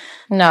wanted.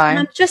 No. And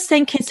I'm just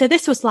thinking, so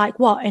this was like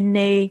what, in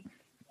the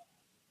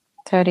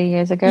 30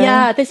 years ago?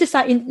 Yeah, this is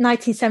like in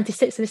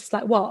 1976, so this is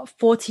like what,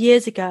 40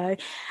 years ago.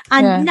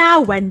 And now,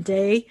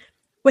 Wendy,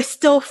 we're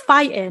still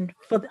fighting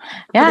for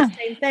the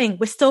same thing.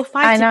 We're still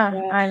fighting.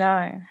 I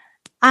know.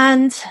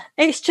 And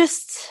it's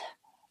just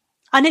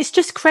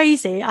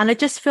crazy. And I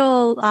just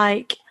feel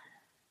like,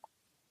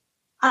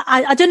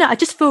 I don't know, I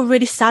just feel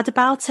really sad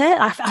about it.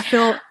 I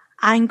feel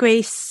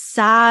angry,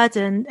 sad,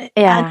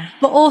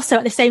 but also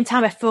at the same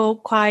time, I feel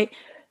quite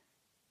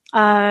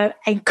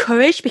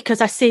encouraged,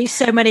 because I see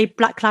so many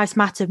Black Lives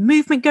Matter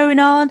movement going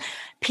on.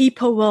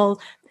 People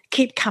will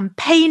keep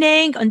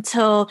campaigning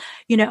until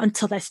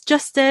there's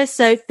justice.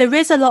 So there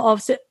is a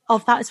lot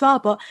of that as well.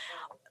 But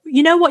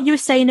you know what you were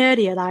saying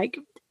earlier, like,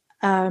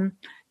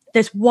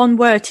 there's one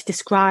word to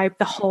describe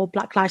the whole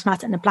Black Lives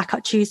Matter and the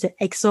Blackout Tuesday: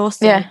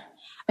 exhausting.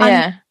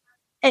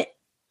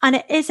 And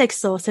it is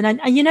exhausting.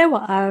 And you know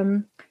what?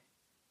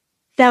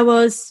 There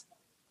was,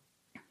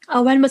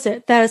 when was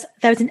it? There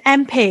was an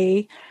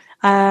MP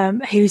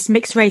who's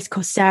mixed race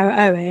called Sarah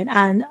Owen,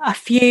 and a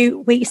few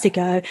weeks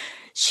ago,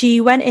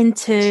 she went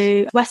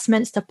into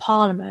Westminster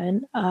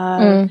Parliament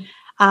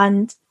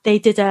and they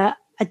did a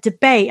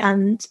debate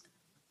and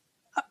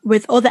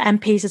with other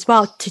MPs as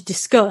well to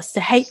discuss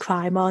the hate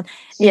crime on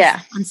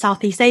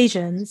Southeast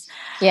Asians.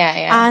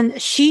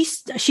 And she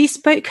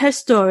spoke her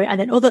story, and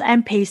then other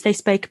MPs, they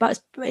spoke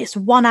about, it's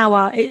 1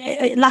 hour.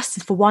 It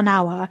lasted for 1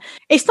 hour.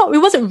 It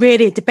wasn't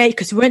really a debate,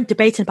 because we weren't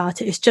debating about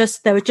it. It's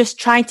just, they were just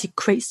trying to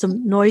create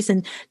some noise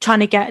and trying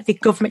to get the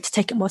government to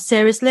take it more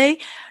seriously.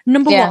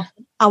 Number one,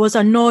 I was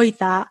annoyed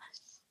that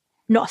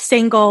not a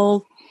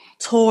single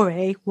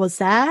Tory was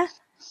there.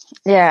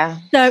 Yeah.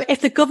 So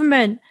if the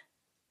government,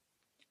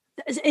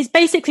 it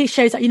basically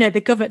shows that,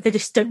 the government, they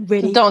just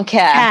don't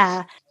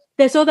care.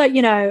 There's other,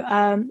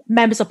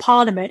 members of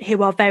parliament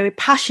who are very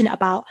passionate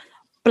about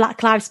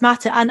Black Lives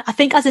Matter. And I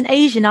think as an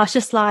Asian, I was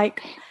just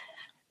like,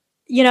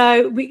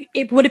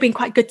 it would have been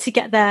quite good to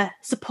get their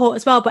support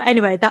as well. But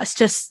anyway, that's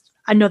just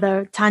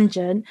another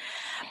tangent.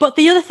 But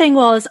the other thing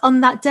was,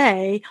 on that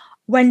day,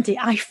 Wendy,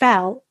 I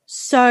felt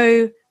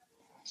so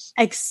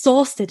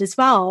exhausted as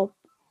well.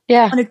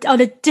 Yeah.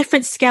 On a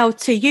different scale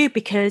to you,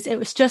 because it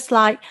was just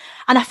like,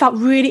 and I felt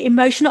really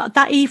emotional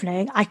that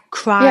evening. I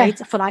cried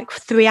for like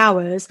 3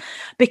 hours,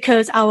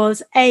 because I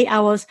was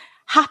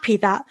happy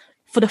that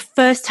for the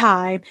first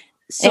time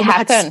someone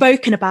had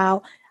spoken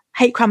about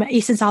hate crime at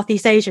East and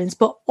Southeast Asians,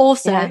 but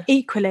also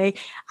equally,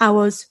 I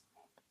was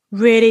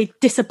really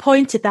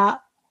disappointed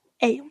that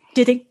it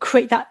didn't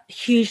create that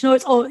huge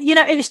noise, or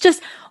it was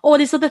just all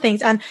these other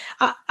things. And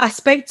I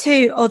spoke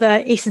to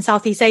other East and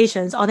Southeast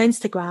Asians on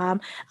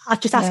Instagram. I was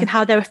just asking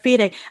how they were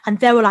feeling, and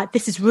they were like,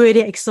 this is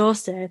really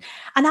exhausting.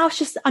 And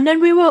and then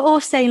we were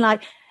all saying,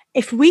 like,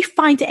 if we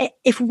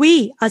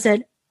as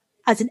an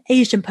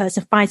Asian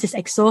person finds this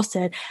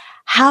exhausting,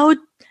 how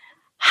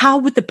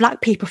would the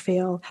Black people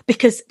feel?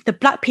 Because the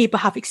Black people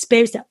have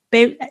experienced it.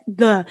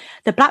 The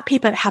Black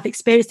people have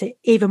experienced it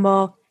even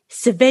more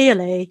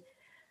severely.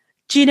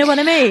 Do you know what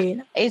I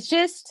mean? It's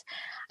just,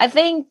 I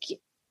think,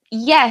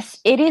 yes,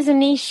 it is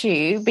an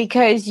issue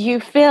because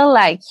you feel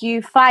like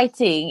you're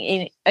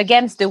fighting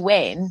against the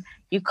wind.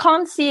 You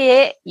can't see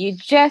it. You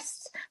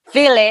just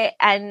feel it,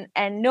 and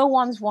no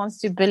one wants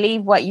to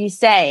believe what you're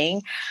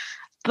saying.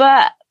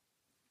 But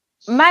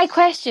my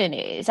question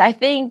is, I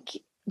think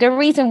the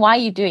reason why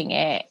you're doing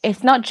it,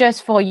 it's not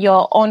just for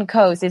your own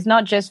cause. It's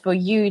not just for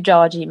you,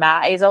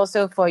 Georgina. It's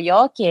also for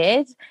your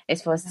kids.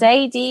 It's for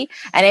Sadie,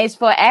 and it's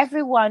for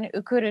everyone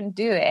who couldn't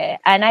do it.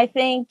 And I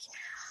think,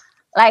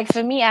 like,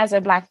 for me as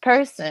a Black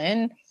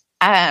person,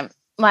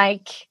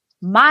 like,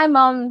 my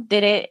mom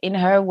did it in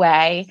her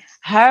way.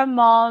 Her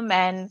mom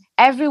and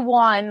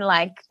everyone,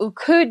 like, who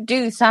could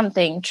do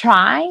something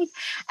tried,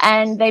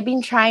 and they've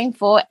been trying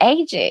for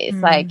ages.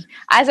 Like,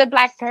 as a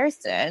Black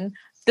person,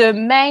 the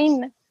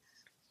main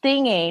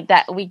thingy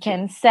that we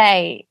can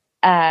say,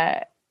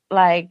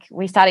 like,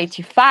 we started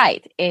to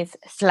fight is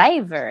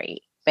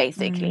slavery,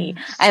 basically.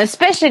 And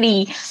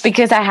especially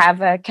because I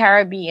have a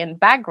Caribbean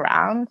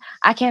background,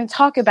 I can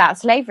talk about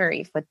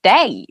slavery for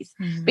days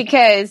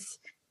because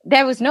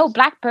there was no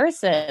Black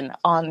person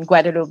on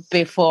Guadeloupe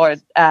before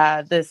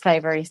the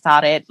slavery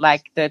started,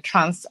 like the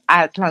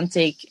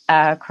transatlantic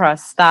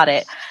cross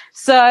started.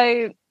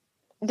 So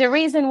the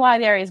reason why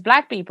there is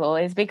Black people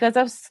is because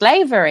of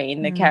slavery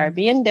in the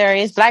Caribbean. There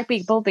is Black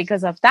people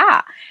because of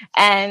that.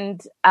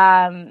 And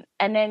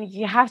then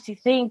you have to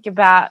think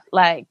about,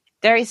 like,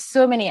 there is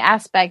so many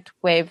aspects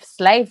with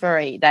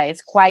slavery that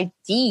is quite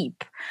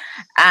deep,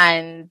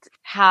 and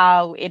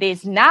how it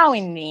is now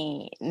in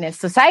the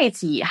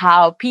society,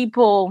 how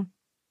people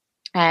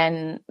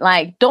and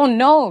like don't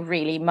know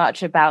really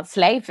much about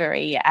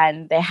slavery,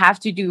 and they have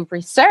to do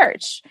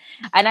research.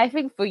 And I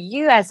think for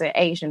you as an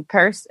Asian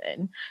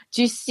person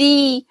to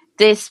see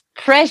this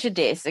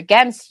prejudice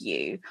against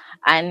you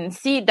and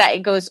see that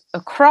it goes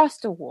across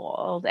the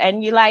world,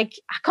 and you're like,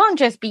 I can't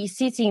just be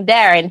sitting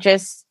there and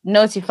just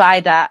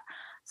notify that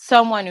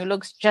someone who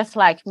looks just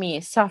like me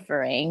is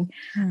suffering.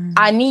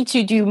 I need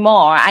to do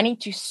more. I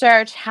need to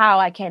search how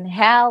I can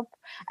help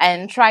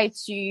and try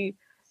to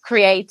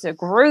create a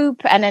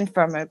group, and then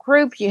from a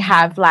group you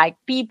have like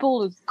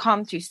people who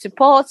come to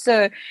support.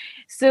 So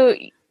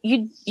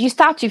you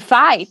start to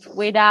fight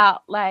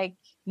without like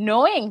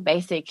knowing,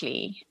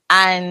 basically.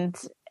 And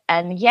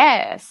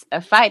yes, a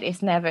fight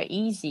is never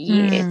easy.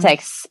 It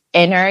takes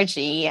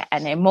energy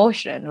and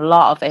emotion, a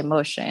lot of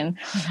emotion.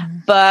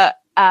 But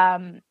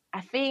I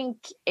think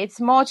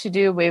it's more to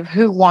do with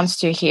who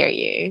wants to hear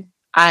you,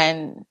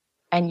 and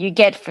you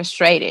get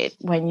frustrated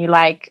when you're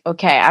like,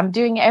 okay, I'm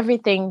doing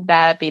everything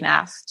that I've been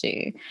asked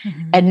to,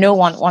 and no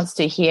one wants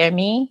to hear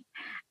me.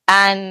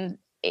 And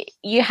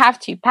you have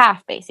two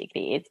paths,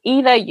 basically. It's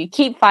either you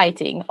keep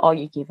fighting or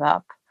you give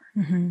up.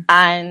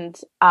 And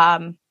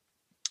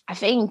I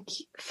think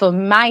for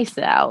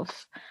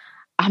myself,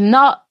 I'm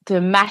not the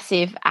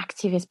massive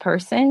activist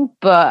person,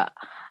 but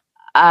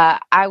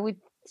I would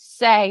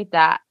say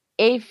that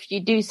if you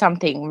do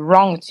something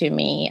wrong to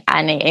me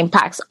and it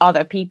impacts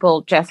other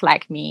people just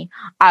like me,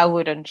 I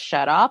wouldn't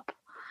shut up.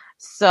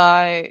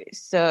 So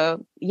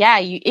yeah,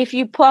 if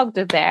you plug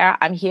the bear,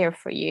 I'm here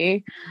for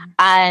you,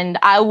 and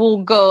I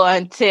will go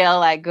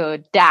until I go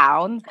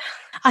down.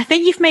 I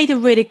think you've made a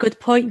really good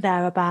point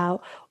there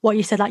about what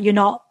you said, like you're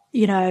not,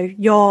 you're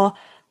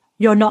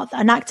not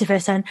an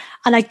activist, and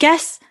I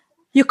guess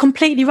you're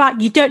completely right.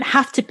 You don't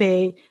have to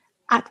be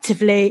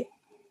actively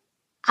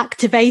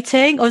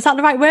activating, or is that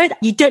the right word?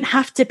 You don't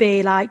have to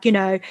be like,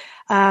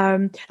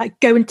 like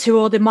going to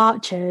all the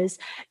marches.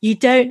 You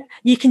can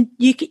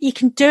do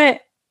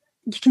it.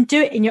 You can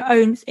do it in your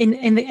own,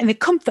 in the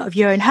comfort of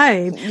your own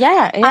home.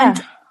 Yeah.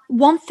 And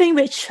one thing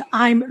which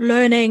I'm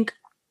learning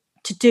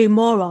to do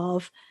more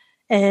of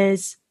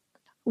is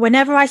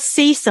whenever I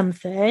see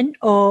something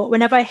or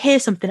whenever I hear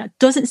something that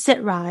doesn't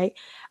sit right,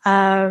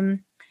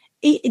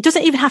 it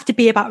doesn't even have to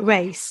be about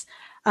race.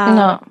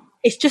 No.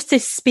 It's just to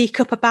speak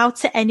up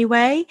about it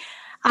anyway.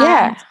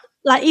 Yeah.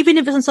 Like, even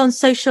if it's on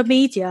social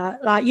media,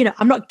 like,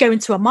 I'm not going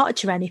to a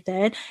march or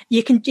anything.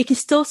 You can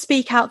still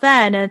speak out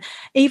then. And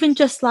even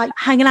just like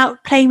hanging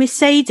out, playing with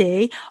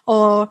Sadie,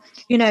 or,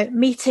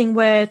 meeting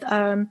with,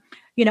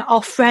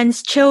 our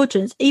friends'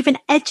 children, even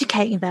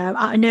educating them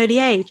at an early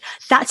age.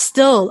 That's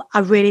still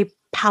a really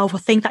powerful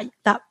thing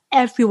that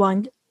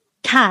everyone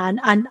can,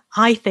 and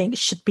I think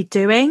should be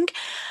doing,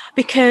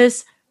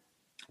 because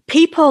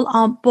people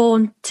aren't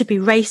born to be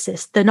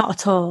racist. They're not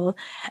at all.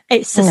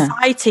 It's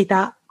society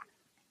that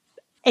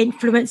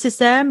influences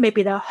them.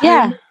 Maybe their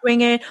home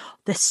upbringing,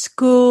 the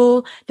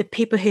school, the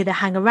people who they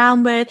hang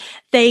around with.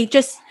 They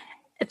just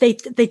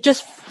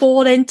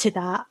fall into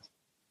that.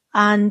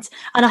 And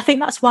I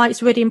think that's why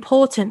it's really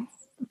important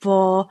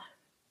to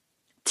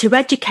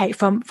educate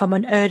from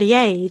an early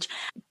age,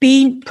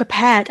 being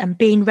prepared and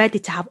being ready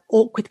to have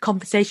awkward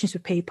conversations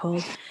with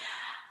people.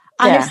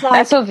 And it's like,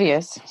 that's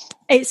obvious.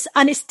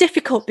 It's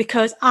difficult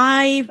because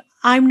I'm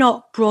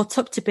not brought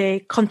up to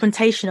be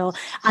confrontational,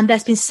 and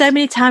there's been so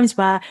many times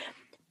where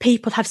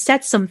people have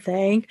said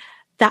something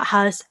that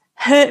has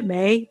hurt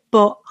me,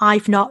 but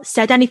I've not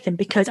said anything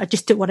because I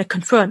just don't want to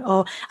confront,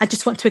 or I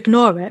just want to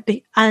ignore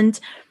it. And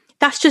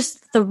that's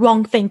just the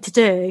wrong thing to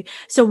do.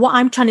 So what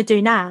I'm trying to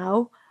do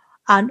now,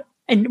 and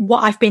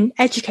what I've been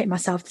educating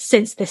myself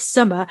since this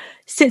summer,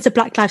 since the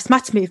Black Lives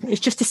Matter movement, is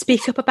just to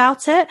speak up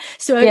about it.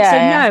 So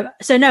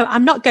no,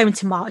 I'm not going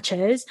to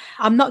marches.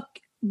 I'm not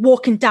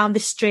walking down the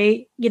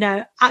street,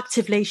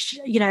 actively,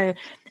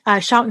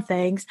 shouting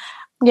things.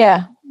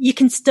 Yeah. You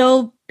can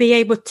still be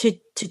able to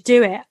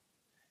do it,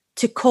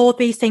 to call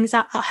these things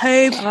out at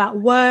home or at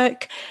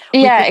work.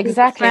 Yeah,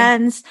 exactly.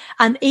 Friends.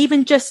 And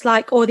even just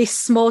like all these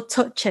small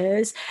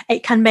touches,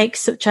 it can make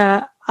such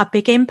a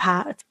big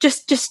impact.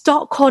 Just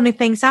start calling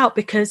things out,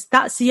 because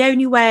that's the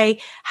only way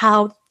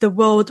how the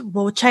world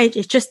will change.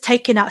 It's just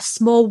taking that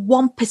small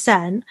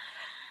 1%.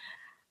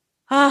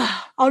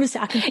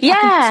 Honestly, I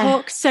can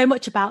talk so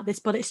much about this,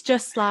 but it's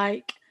just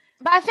like.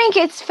 But I think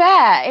it's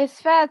fair. It's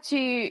fair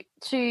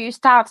to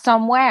start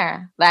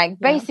somewhere. Like,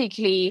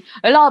 basically,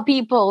 a lot of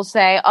people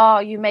say, "Oh,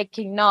 you're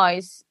making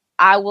noise.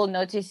 I will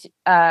notice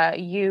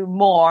you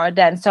more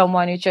than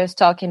someone who just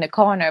talk in the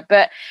corner."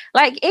 But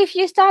like, if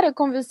you start a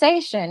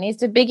conversation,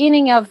 it's the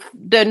beginning of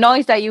the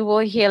noise that you will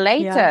hear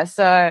later. Yeah.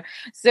 So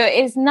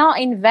it's not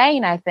in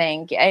vain, I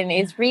think, and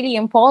it's really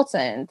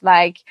important.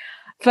 Like,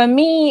 for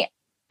me,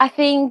 I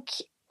think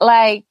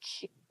like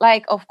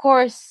of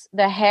course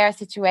the hair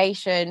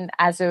situation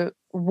as a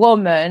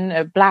woman,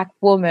 a Black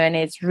woman,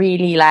 is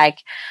really like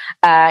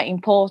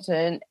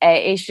important.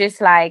 It's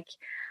just like,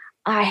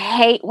 I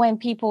hate when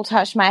people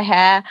touch my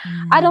hair.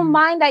 I don't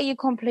mind that you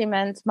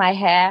compliment my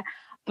hair,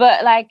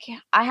 but like,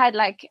 I had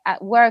like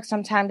at work,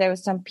 sometimes there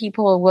was some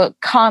people who would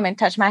come and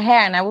touch my hair,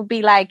 and I would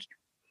be like,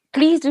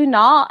 please do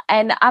not.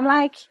 And I'm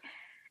like,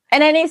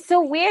 and then it's so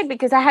weird,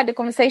 because I had a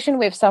conversation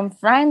with some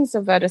friends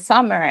over the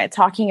summer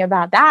talking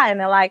about that,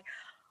 and they're like,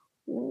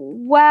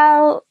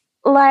 well,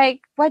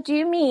 like, what do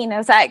you mean? I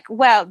was like,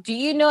 well, do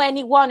you know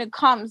anyone who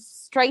comes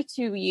straight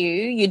to you?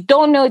 You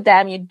don't know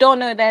them, you don't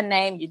know their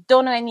name, you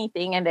don't know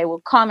anything, and they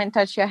will come and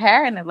touch your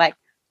hair? And they're like,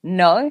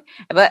 no.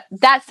 But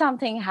that's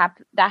something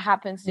that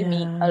happens to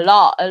me a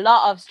lot. A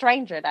lot of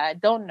strangers that I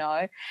don't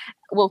know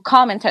will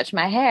come and touch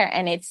my hair,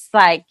 and it's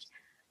like,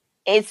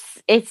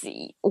 it's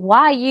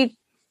why are you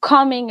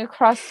coming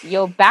across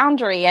your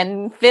boundary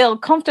and feel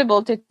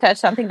comfortable to touch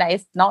something that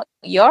is not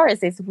yours?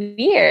 It's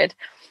weird.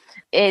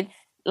 It's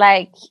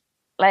like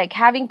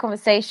having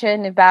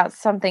conversation about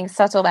something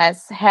subtle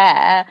as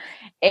hair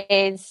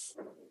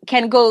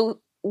can go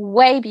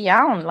way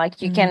beyond.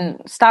 Like, you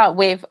can start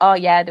with, oh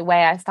yeah, the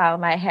way I style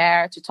my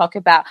hair, to talk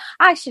about,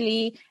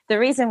 actually, the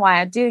reason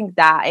why I'm doing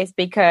that is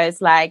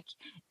because, like,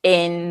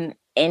 in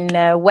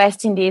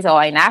West Indies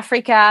or in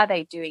Africa,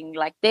 they're doing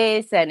like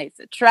this, and it's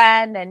a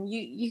trend, and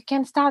you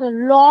can start a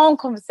long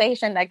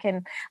conversation that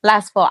can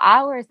last for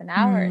hours and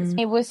hours.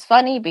 It was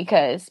funny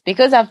because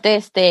of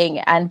this thing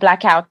and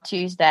Blackout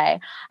Tuesday,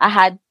 I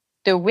had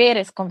the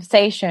weirdest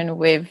conversation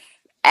with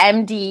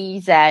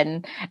MDs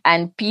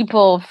and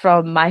people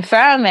from my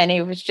firm, and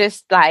it was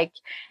just like,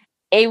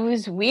 it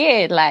was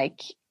weird. Like,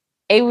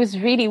 it was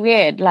really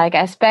weird. Like,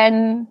 I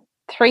spent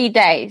 3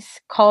 days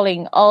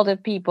calling all the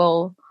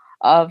people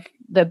of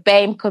the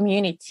BAME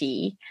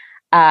community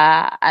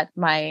at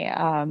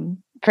my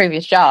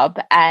previous job,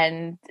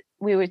 and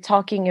we were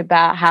talking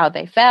about how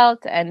they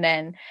felt, and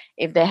then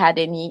if they had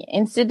any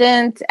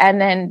incident, and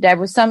then there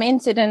was some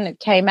incident that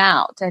came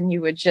out, and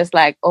you were just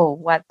like, oh,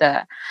 what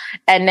the.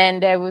 And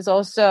then there was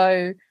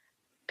also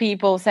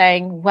people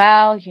saying,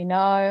 well,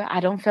 I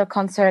don't feel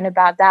concerned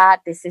about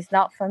that, this is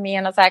not for me.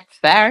 And I was like,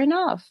 fair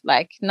enough.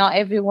 Like, not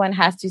everyone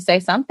has to say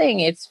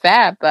something, it's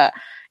fair, but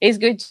it's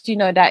good to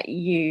know that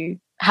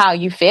how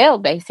you feel,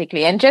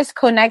 basically, and just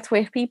connect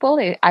with people.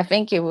 I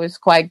think it was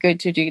quite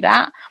good to do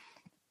that.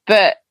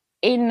 But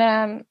in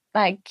a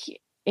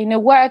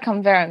work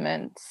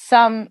environment,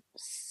 some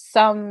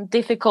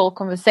difficult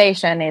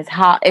conversation is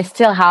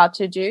still hard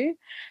to do,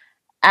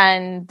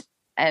 and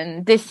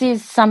this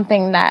is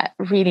something that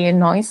really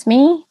annoys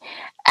me.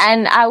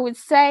 And I would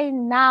say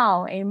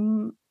now,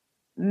 in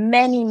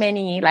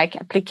many like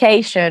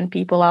application,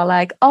 people are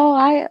like, oh,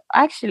 I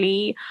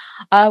actually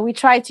we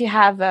try to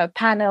have a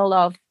panel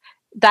of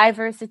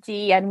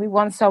diversity, and we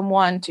want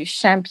someone to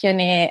champion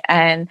it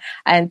and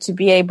to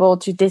be able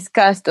to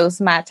discuss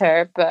those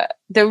matters. But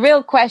the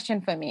real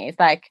question for me is,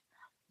 like,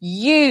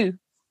 you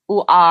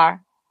who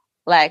are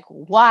like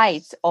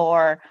white,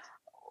 or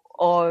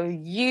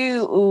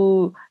you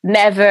who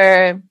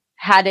never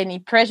had any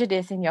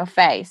prejudice in your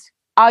face,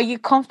 are you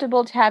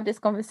comfortable to have this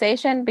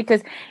conversation?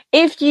 Because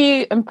if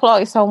you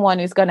employ someone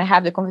who's going to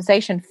have the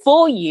conversation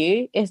for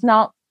you, it's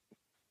not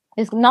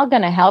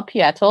going to help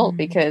you at all,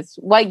 because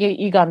what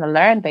you're going to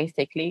learn,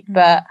 basically.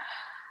 But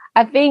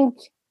I think,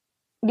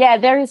 yeah,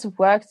 there is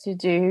work to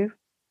do,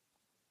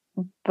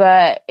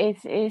 but it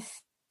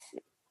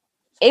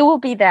will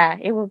be there.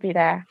 It will be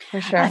there for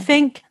sure. I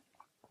think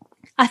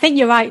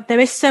you're right. There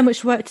is so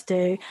much work to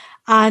do.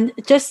 And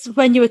just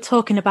when you were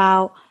talking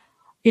about,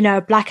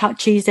 Blackout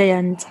Tuesday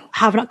and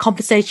having that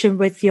conversation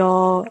with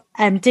your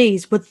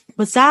MDs,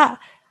 was that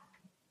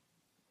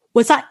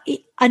Was that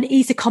an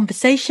easy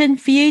conversation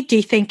for you? Do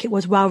you think it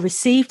was well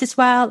received as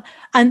well?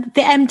 And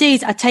the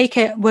MDs, I take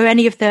it, were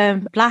any of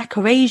them Black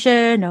or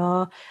Asian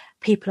or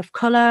people of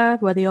colour?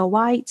 Were they all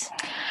white?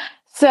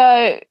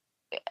 So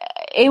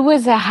it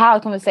was a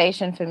hard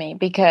conversation for me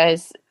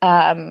because,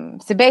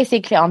 so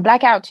basically on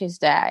Blackout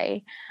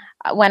Tuesday,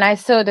 when I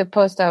saw the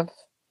post of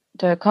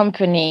the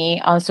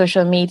company on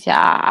social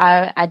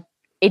media,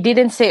 it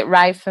didn't sit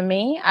right for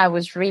me. I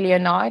was really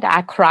annoyed.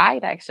 I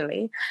cried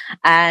actually,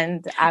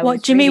 and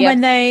What do you mean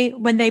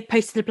when they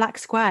posted the black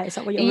square? Is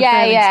that what you're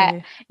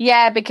referring to?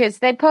 Yeah, because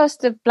they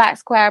posted black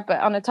square, but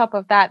on the top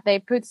of that, they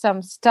put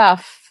some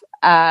stuff,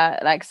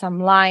 like some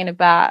line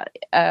about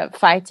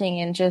fighting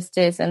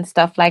injustice and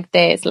stuff like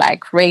this,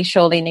 like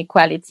racial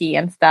inequality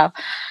and stuff.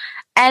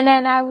 And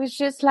then I was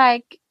just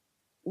like,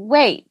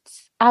 wait,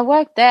 I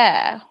work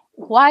there.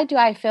 Why do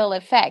I feel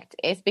effect?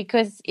 It's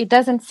because it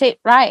doesn't sit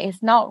right.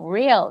 It's not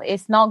real.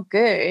 It's not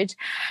good.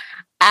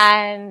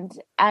 And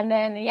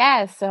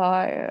then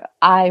so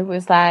I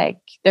was like,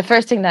 the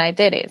first thing that I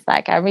did is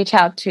like I reached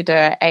out to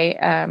the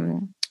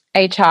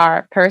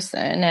HR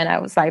person, and I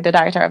was like the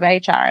director of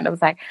HR, and I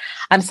was like,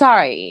 I'm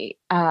sorry,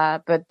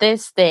 but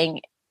this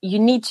thing, you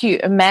need to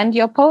amend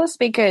your post,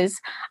 because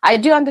I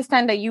do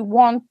understand that you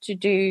want to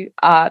do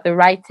the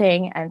right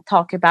thing and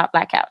talk about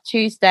Blackout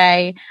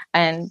Tuesday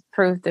and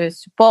prove the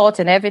support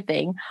and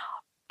everything,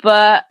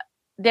 but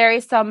there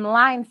is some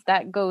lines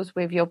that goes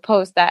with your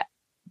post that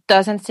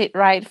doesn't sit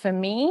right for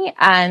me,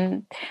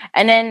 and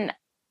then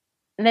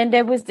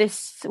there was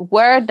this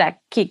word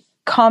that kept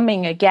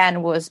coming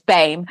again, was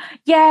BAME.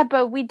 Yeah,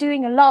 but we're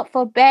doing a lot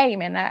for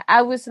BAME. And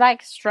I was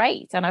like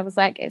straight, and I was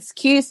like,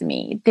 excuse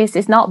me, this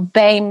is not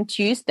BAME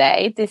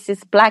Tuesday. This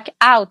is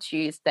Blackout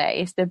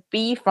Tuesday. It's the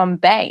B from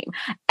BAME.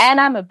 And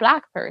I'm a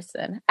Black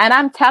person, and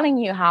I'm telling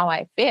you how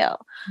I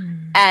feel.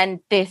 And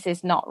this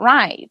is not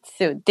right.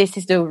 So this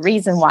is the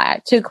reason why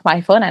I took my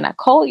phone and I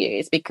call you,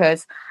 is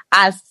because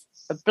as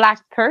a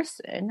Black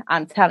person,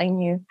 I'm telling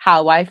you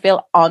how I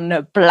feel on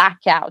a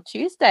Blackout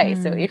Tuesday.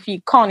 So if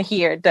you can't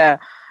hear the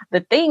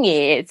thing,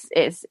 it's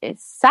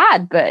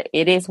sad, but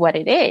it is what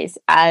it is.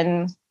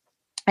 And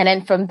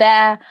then from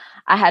there,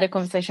 I had a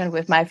conversation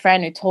with my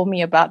friend who told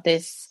me about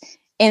this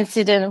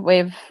incident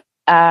with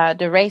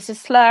the racist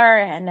slur,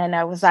 and then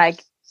I was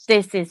like,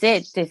 this is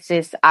it. This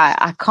is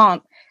I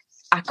can't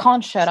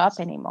shut up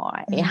anymore.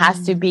 It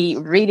has to be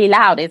really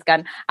loud.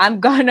 I'm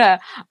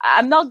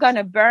not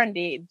gonna burn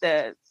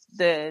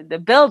the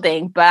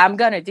building, but I'm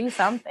gonna do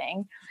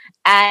something.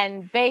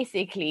 And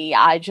basically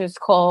I just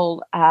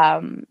called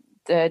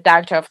the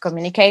director of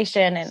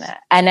communication,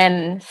 and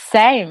then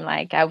same,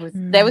 like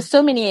there was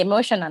so many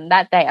emotion on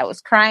that day. I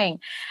was crying,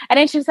 and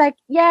then she was like,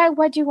 yeah,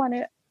 what do you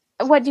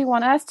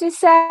want us to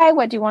say?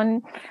 What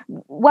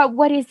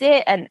is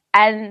it?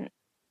 And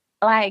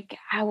like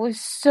I was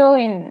so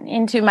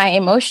into my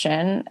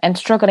emotion and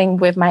struggling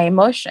with my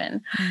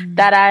emotion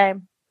that I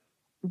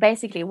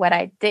basically, what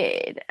I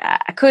did,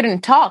 I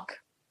couldn't talk,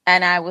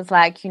 and I was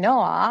like, you know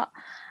what,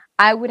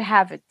 I would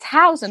have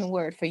 1,000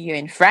 words for you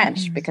in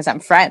French because I'm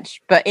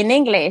French, but in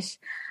English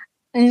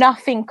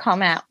nothing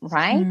come out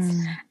right.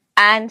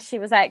 And she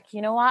was like,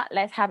 you know what,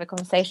 let's have a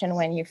conversation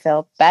when you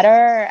feel better.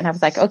 And I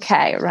was like,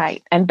 okay,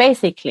 right. And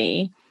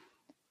basically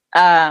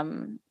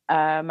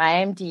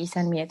my MD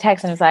sent me a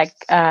text and was like,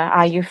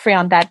 are you free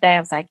on that day? I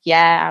was like,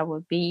 yeah, I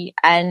will be.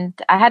 And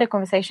I had a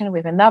conversation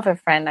with another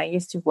friend I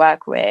used to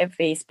work with.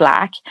 He's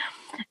Black,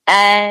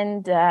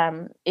 and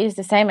he's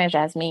the same age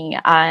as me.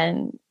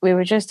 And we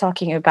were just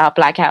talking about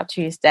Blackout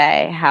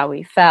Tuesday, how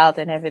we felt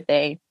and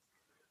everything.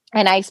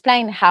 And I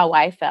explained how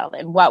I felt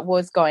and what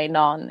was going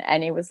on.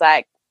 And he was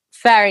like,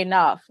 fair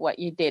enough, what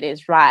you did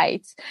is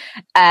right,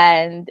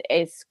 and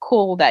it's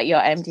cool that your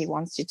MD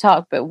wants to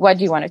talk, but what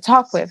do you want to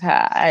talk with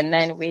her? And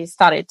then we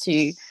started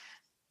to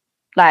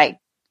like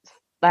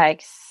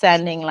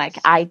sending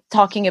I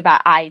talking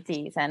about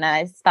IDs, and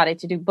I started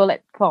to do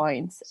bullet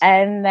points,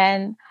 and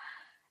then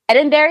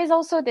there is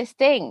also this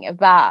thing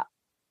about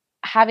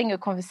having a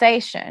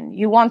conversation.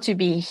 You want to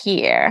be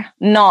here,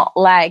 not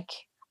like,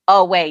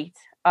 oh wait,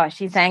 oh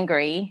she's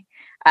angry,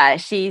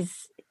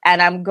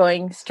 and I'm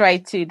going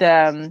straight to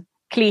the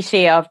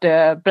cliche of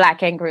the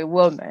Black angry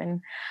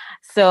woman.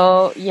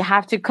 So you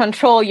have to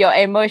control your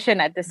emotion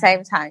at the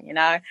same time, you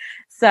know?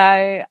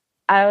 So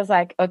I was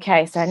like,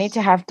 okay, so I need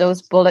to have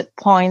those bullet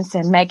points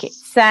and make it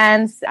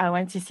sense. I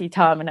went to see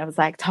Tom, and I was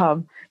like,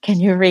 Tom, can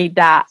you read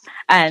that?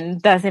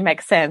 And does it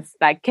make sense?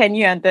 Like, can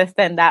you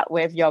understand that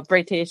with your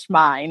British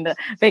mind?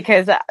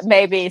 Because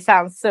maybe it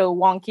sounds so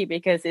wonky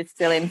because it's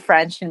still in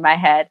French in my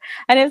head.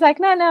 And it was like,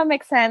 no, it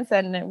makes sense.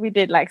 And we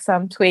did like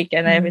some tweak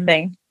and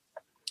everything.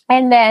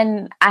 And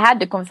then I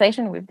had the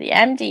conversation with the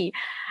MD.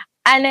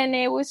 And then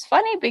it was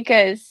funny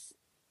because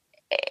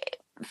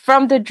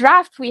from the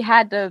draft, we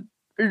had a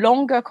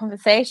longer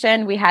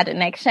conversation. We had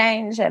an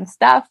exchange and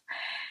stuff.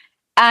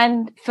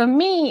 And for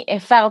me, it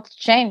felt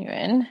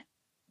genuine.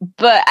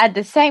 But at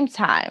the same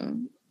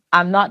time,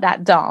 I'm not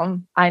that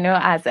dumb. I know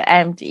as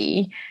an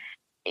MD,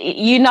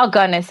 you're not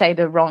going to say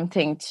the wrong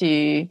thing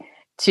to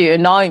to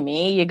annoy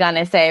me. You're going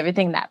to say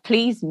everything that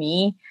pleased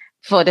me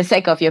for the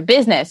sake of your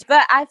business.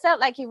 But I felt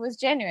like it was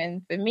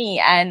genuine for me.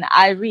 And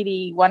I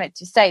really wanted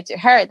to say to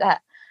her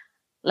that,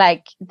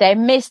 like, they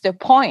missed the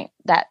point,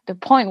 that the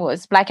point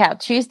was Blackout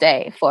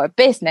Tuesday for a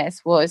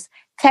business was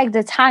take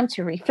the time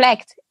to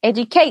reflect,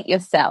 educate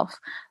yourself,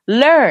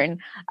 learn,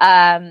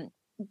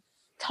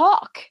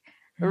 talk,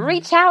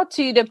 reach out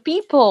to the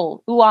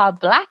people who are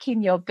Black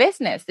in your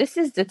business. This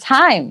is the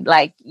time.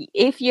 Like,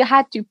 if you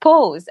had to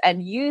pause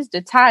and use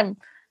the time,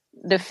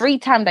 the free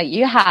time that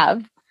you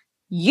have,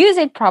 use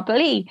it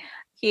properly.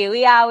 Here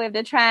we are with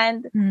the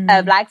trend,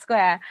 Black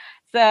Square.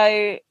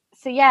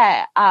 So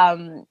yeah,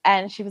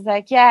 and she was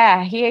like, yeah,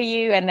 I hear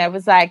you. And I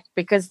was like,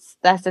 because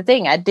that's the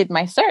thing, I did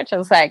my search. I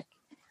was like,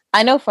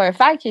 I know for a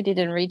fact you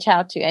didn't reach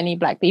out to any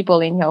Black people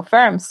in your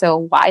firm. So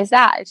why is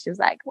that? And she was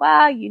like,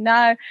 well,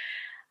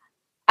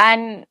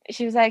 and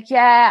she was like,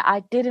 yeah,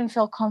 I didn't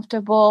feel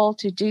comfortable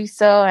to do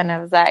so. And I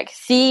was like,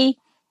 see,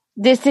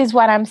 this is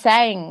what I'm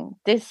saying.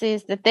 This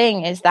is the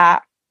thing, is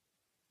that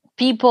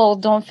people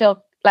don't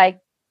feel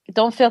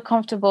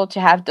comfortable to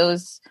have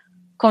those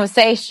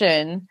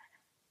conversations.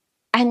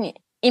 And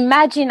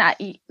imagine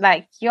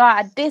like you're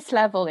at this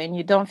level and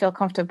you don't feel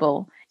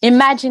comfortable.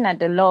 Imagine at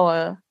the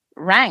lower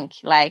rank,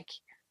 like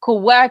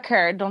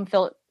co-worker don't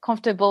feel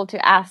comfortable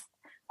to ask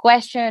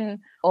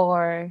question,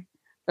 or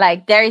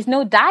like there is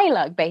no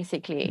dialogue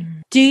basically.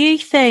 Do you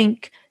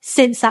think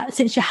since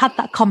you had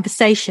that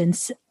conversation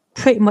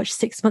pretty much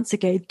 6 months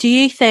ago, do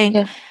you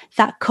think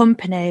that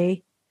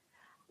company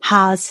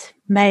has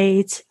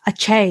made a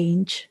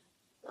change?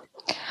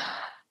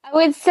 I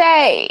would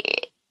say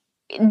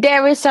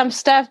there is some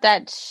stuff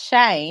that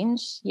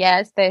changed.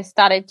 Yes, they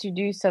started to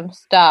do some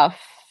stuff,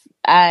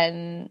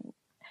 but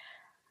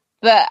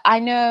I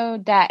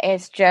know that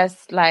it's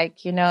just like,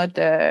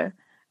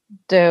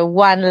 the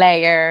one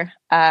layer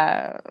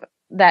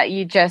that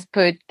you just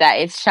put, that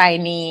it's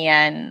shiny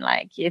and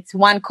like it's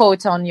one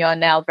coat on your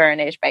nail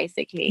varnish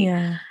basically.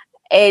 Yeah.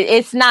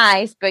 It's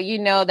nice, but you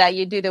know that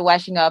you do the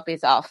washing up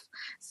is off.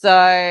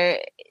 So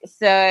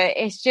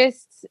it's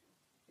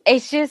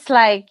just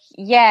like,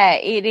 yeah,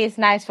 it is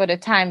nice for the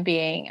time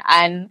being.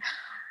 And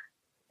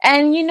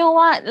you know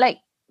what? Like,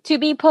 to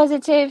be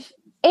positive,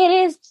 it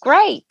is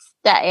great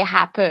that it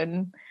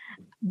happened.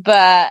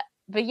 But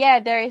yeah,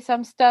 there is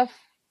some stuff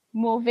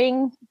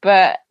moving.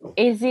 But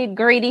is it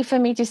greedy for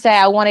me to say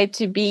I want it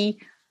to be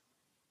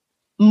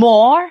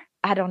more?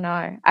 I don't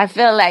know. I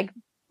feel like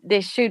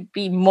there should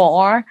be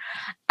more,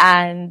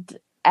 and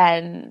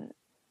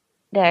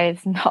there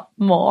is not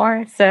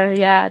more. So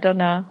yeah, I don't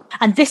know.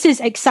 And this is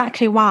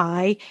exactly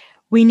why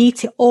we need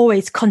to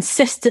always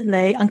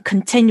consistently and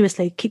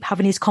continuously keep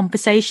having these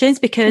conversations,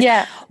 because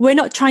we're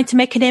not trying to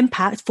make an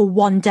impact for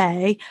one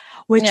day.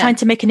 We're trying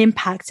to make an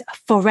impact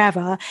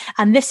forever.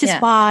 And this is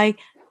why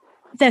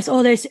there's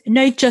all this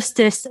no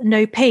justice,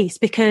 no peace,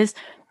 because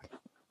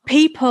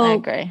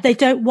people, they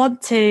don't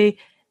want to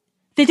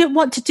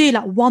do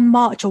like one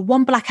march or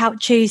one Blackout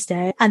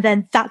Tuesday and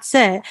then that's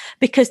it.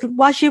 Because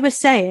as you were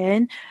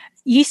saying,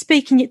 you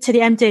speaking it to the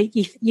MD,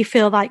 you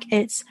feel like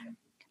it's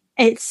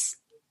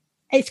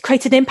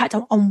created impact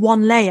on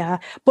one layer,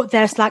 but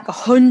there's like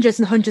hundreds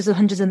and hundreds and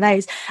hundreds of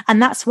layers.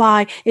 And that's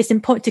why it's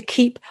important to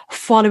keep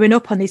following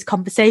up on these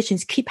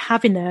conversations, keep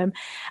having them.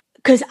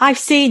 Because I've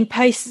seen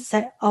posts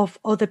of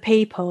other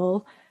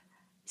people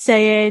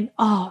saying,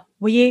 oh,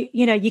 well,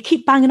 you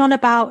keep banging on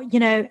about,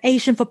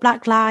 Asian for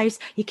Black lives.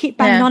 You keep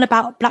banging on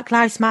about Black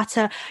Lives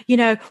Matter.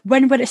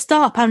 When will it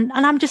stop? And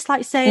I'm just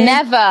like saying,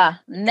 never.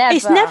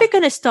 It's never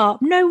going to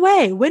stop. No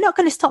way. We're not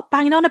going to stop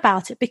banging on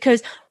about it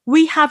because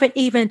we haven't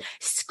even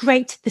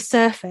scraped the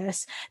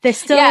surface. There's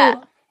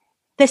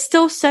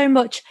still so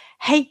much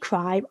hate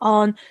crime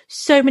on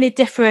so many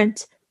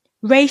different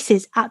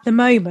races at the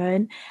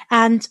moment.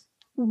 And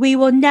we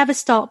will never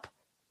stop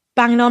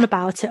banging on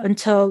about it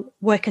until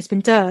work has been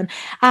done.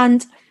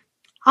 And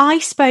I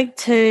spoke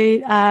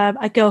to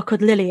a girl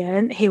called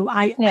Lillian, who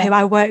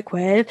I work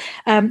with.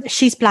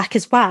 She's Black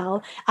as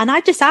well, and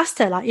I just asked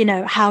her, like,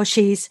 how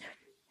she's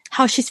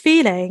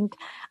feeling.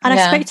 And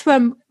I spoke to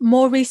her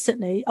more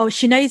recently. Oh,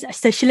 she knows,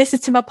 so she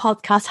listens to my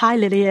podcast. Hi,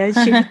 Lillian.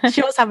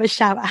 She wants to have a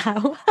shout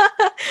out.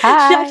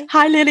 Hi.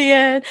 Hi,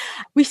 Lillian.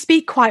 We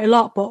speak quite a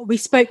lot, but we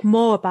spoke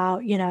more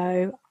about,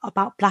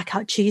 about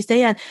Blackout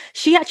Tuesday. And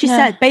she actually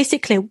said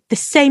basically the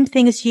same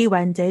thing as you,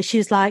 Wendy. She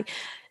was like,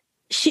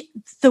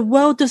 the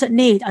world doesn't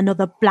need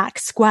another Black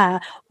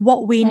Square.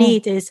 What we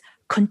need is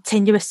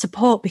continuous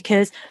support,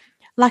 because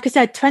like I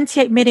said,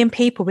 28 million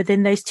people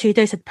within those 2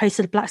 days had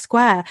posted a Black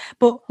Square.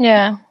 But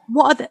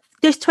what are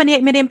those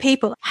 28 million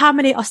people? How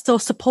many are still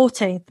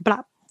supporting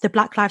the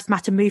Black Lives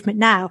Matter movement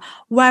now?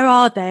 Where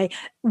are they?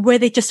 Were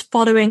they just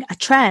following a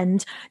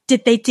trend?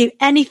 Did they do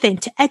anything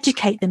to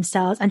educate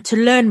themselves and to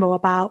learn more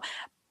about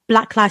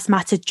Black Lives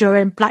Matter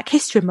during Black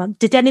History Month?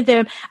 Did any of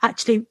them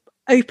actually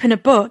open a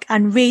book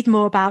and read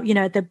more about,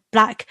 the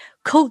Black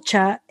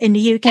culture in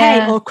the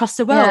UK or across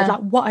the world? Like,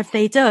 what have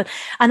they done?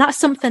 And that's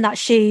something that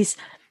she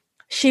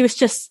was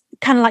just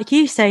kind of like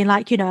you saying,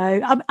 like,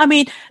 I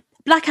mean,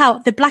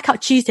 the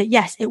Blackout Tuesday,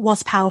 yes, it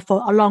was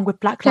powerful along with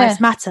Black Lives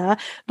Matter,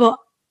 but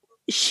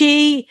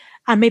she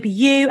and maybe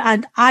you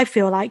and I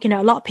feel like,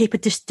 a lot of people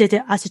just did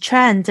it as a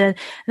trend, and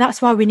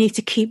that's why we need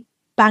to keep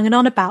banging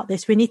on about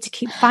this. We need to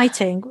keep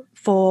fighting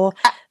for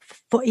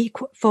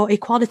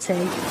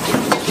equality.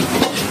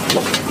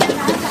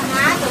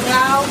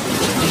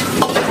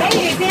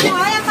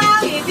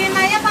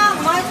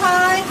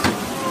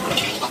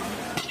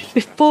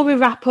 Before we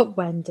wrap up,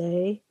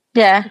 Wendy,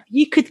 if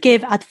you could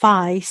give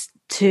advice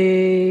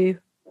to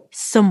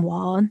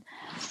someone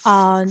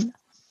on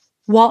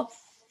what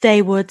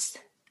they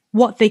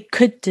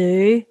could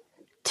do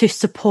to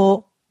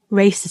support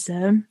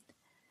racism,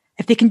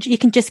 you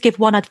can just give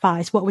one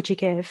advice, what would you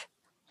give?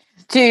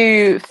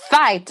 To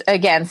fight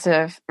against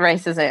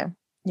racism.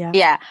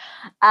 Yeah.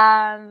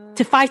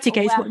 To fight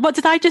against what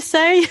did I just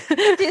say?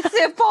 To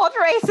support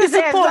racism. To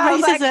support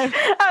racism.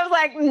 I was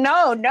like,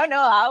 no,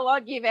 I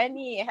won't give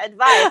any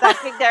advice. I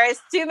think there is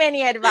too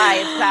many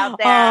advice out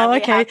there. Oh,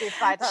 okay.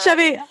 Shall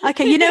we?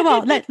 Okay, you know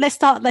what? Let's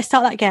start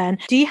that again.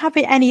 Do you have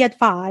any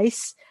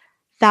advice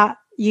that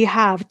you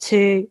have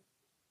to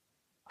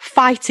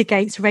fight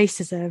against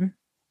racism?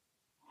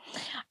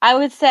 I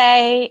would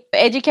say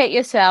educate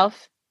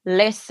yourself,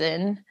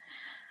 listen,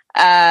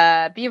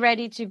 be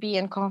ready to be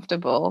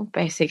uncomfortable,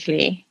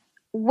 basically.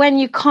 When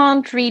you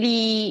can't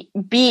really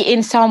be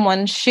in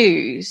someone's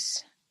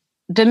shoes,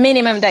 the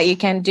minimum that you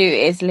can do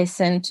is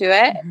listen to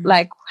it,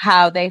 like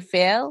how they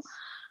feel.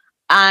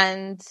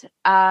 And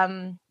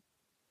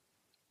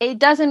it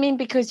doesn't mean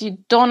because you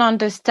don't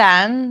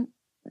understand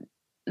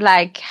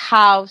like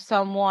how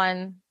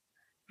someone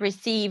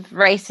receive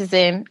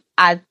racism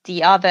at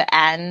the other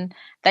end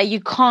that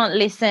you can't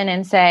listen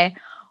and say,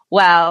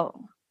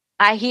 well,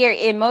 I hear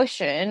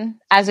emotion.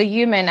 As a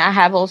human, I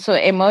have also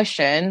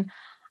emotion.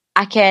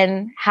 I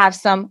can have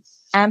some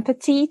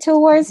empathy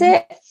towards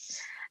it.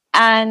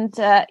 And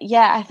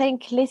I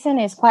think listen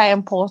is quite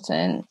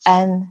important.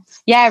 And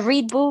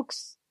read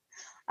books.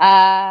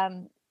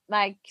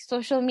 Like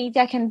social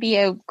media can be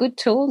a good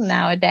tool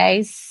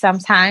nowadays.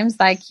 Sometimes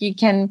like you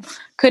can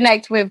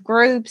connect with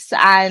groups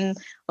and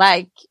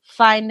like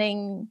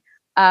finding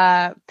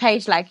a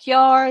page like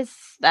yours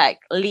like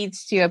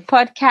leads to a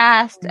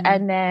podcast.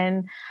 And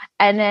then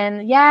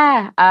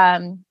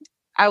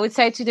I would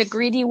say to the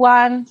greedy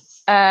one,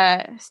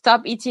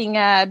 stop eating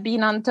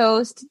bean on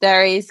toast.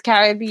 There is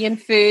Caribbean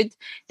food.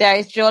 There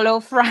is Jollo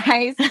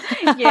fries.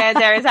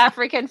 There is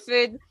African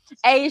food,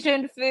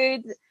 Asian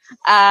food.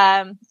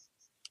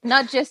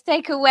 Not just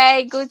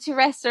takeaway, go to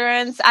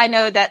restaurants. I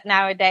know that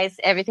nowadays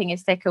everything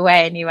is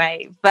takeaway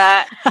anyway,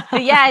 but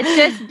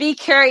just be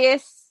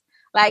curious.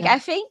 Like, I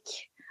think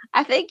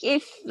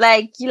if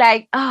like, you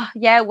like, I'm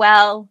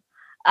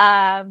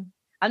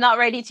not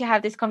ready to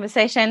have this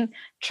conversation.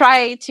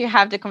 Try to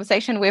have the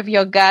conversation with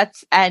your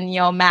gut and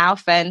your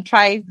mouth and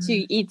try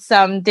to eat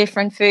some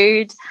different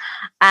food.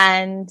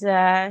 And,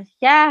 I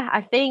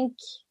think,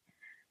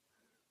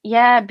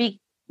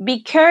 be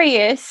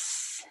curious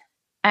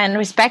and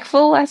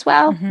respectful as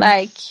well.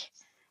 Like,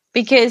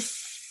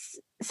 because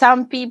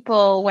some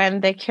people, when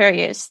they're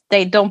curious,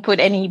 they don't put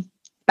any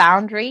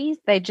boundaries.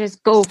 They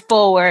just go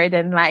forward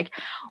and like,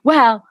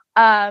 well,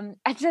 I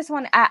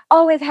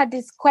always had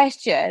this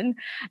question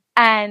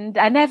and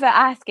I never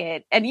ask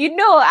it. And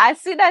as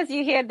soon as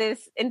you hear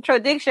this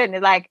introduction,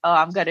 it's like, oh,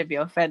 I'm going to be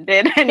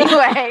offended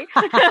anyway.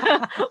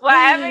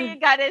 Whatever you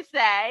got to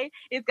say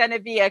is going to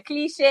be a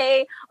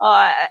cliche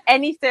or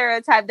any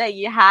stereotype that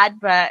you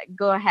had, but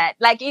go ahead.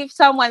 Like if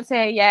someone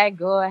say,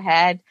 go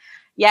ahead.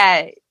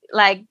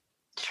 Like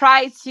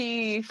try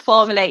to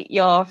formulate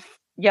your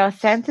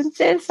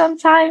sentences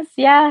sometimes.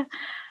 But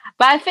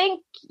I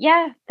think,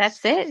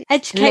 that's it.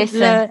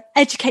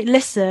 Educate,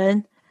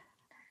 listen,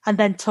 and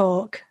then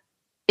talk.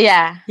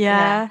 Yeah,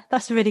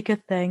 that's a really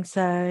good thing.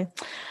 So,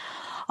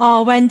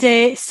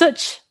 Wendy,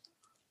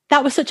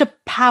 that was such a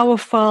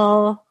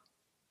powerful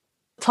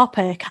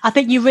topic. I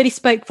think you really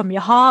spoke from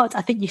your heart.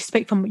 I think you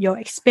spoke from your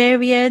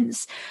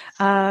experience.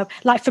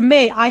 Like for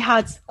me, I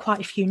had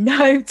quite a few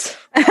notes.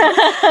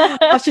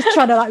 I was just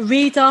trying to like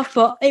read off,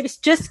 but it was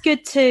just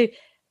good to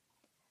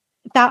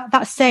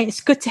that saying. It's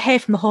good to hear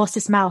from the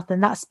horse's mouth,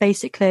 and that's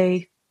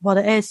basically what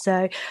it is.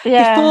 So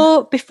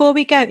before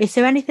we go, is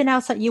there anything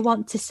else that you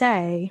want to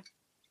say?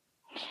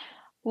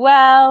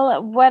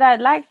 Well, what I'd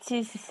like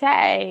to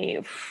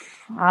say,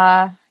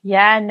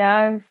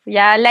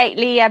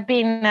 lately I've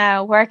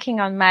been working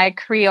on my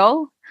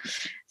Creole.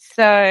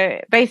 So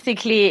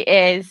basically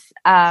is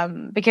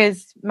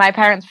because my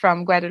parents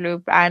from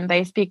Guadeloupe and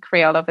they speak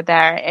Creole over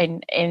there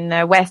in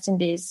West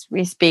Indies.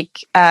 We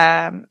speak,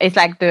 it's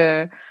like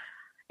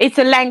it's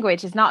a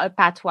language, it's not a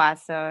patois.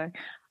 So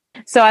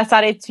I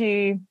started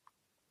to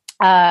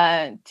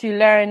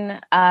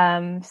learn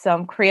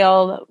some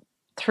Creole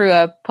through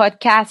a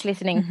podcast,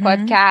 listening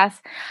podcast.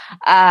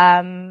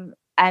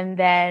 And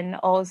then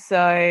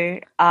also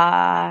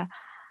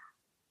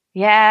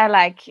Yeah,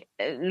 like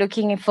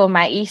looking for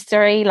my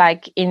history,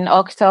 like in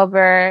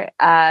October,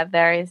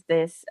 there is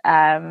this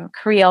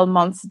Creole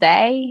Month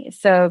Day.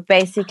 So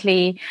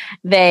basically,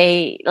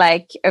 they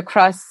like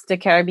across the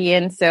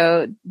Caribbean,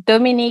 so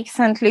Dominique,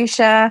 St.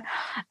 Lucia,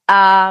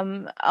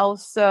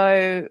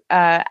 also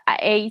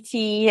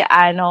Haiti,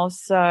 and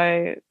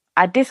also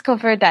I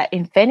discovered that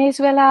in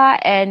Venezuela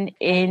and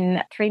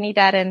in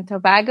Trinidad and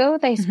Tobago,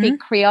 they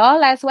speak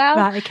Creole as well.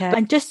 Right, okay.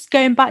 And just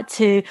going back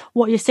to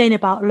what you're saying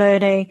about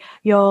learning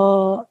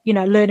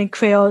learning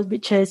Creole,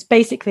 which is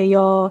basically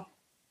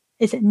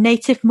is it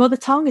native mother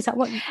tongue? Is that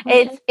what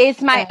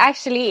it's my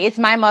actually it's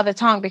my mother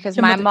tongue because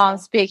my mom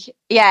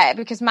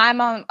because my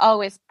mom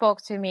always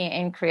spoke to me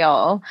in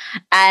Creole,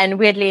 and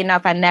weirdly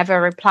enough I never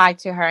replied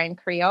to her in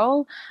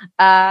Creole,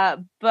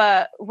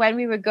 but when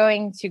we were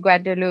going to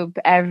Guadeloupe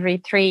every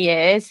 3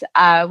 years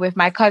with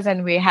my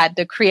cousin, we had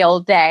the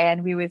Creole day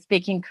and we were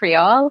speaking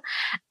Creole,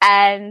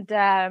 and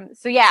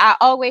so yeah, I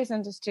always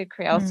understood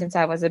Creole since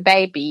I was a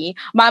baby.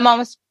 My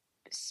mom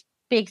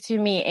speak to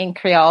me in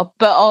Creole,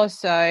 but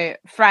also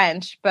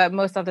French, but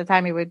most of the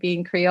time it would be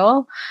in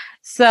Creole.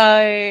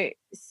 So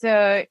it's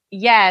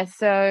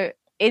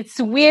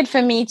weird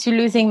for me to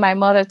losing my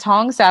mother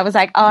tongue. So I was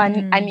like,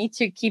 I need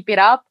to keep it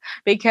up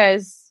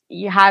because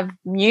you have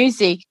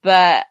music,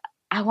 but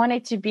I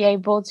wanted to be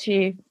able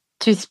to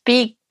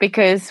speak,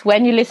 because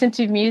when you listen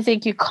to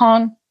music, you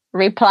can't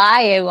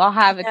reply or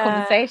have a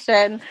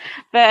conversation.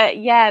 But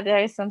yeah,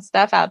 there is some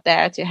stuff out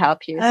there to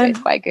help you. So it's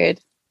quite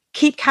good.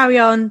 Carry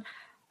on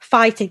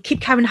fighting,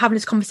 keep having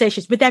these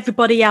conversations with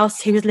everybody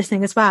else who is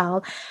listening as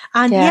well,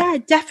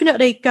 and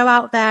definitely go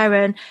out there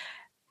and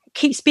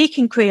keep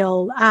speaking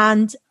Creole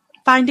and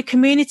find a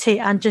community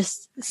and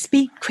just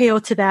speak Creole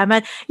to them.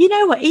 And you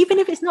know what, even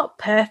if it's not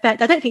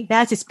perfect, I don't think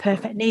theirs is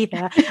perfect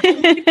neither.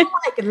 People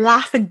like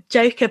laugh and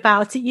joke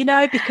about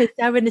it, because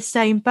they're in the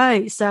same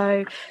boat.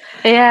 So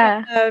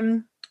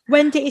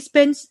Wendy, it's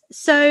been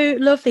so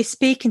lovely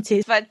speaking to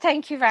you. But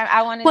thank you very much.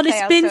 I want to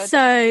say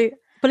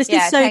it's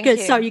been so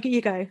good. So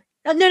you go.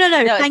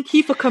 No. Thank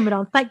you for coming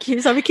on. Thank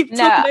you. So we keep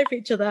talking over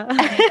each other.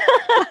 Sorry.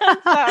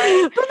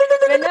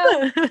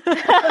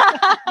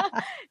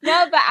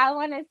 No, but I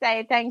want to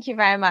say thank you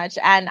very much.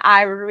 And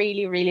I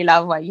really, really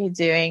love what you're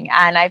doing.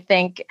 And I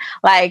think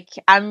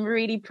I'm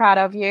really proud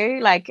of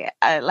you. Like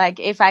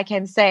if I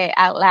can say it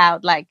out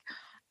loud,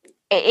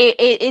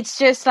 it's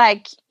just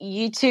like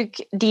you took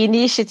the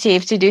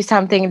initiative to do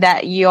something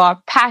that you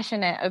are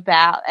passionate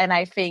about. And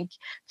I think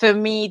for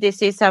me,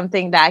 this is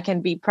something that I can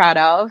be proud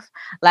of,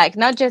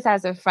 not just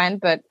as a friend,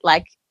 but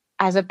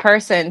as a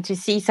person, to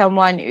see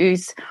someone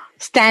who's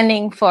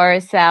standing for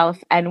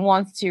herself and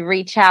wants to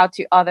reach out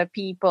to other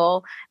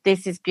people.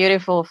 This is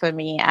beautiful for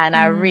me. And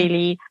I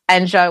really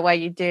enjoy what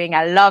you're doing.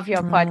 I love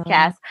your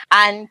podcast,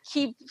 and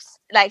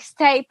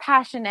stay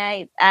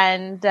passionate.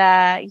 And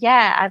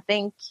I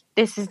think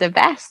this is the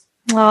best.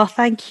 Oh,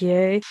 thank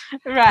you.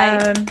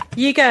 Right.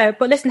 You go.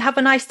 But listen, have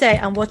a nice day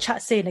and we'll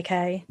chat soon,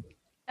 okay?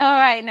 All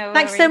right. No worries.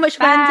 Thanks so much,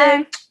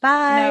 Wendy.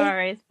 Bye. No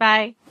worries.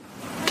 Bye.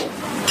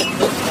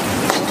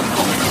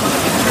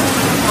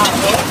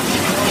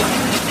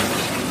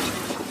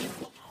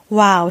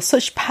 Wow,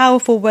 such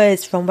powerful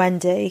words from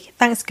Wendy.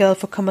 Thanks, girl,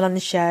 for coming on the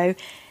show.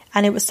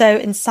 And it was so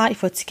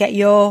insightful to get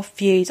your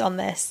views on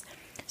this.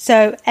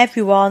 So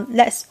everyone,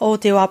 let's all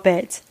do our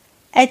bit.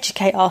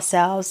 Educate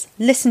ourselves,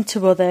 listen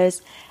to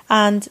others,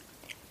 and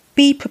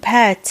be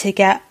prepared to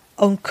get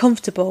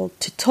uncomfortable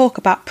to talk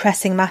about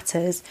pressing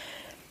matters.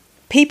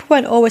 People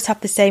won't always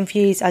have the same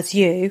views as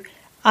you,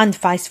 and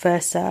vice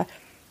versa.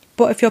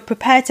 But if you're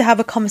prepared to have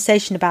a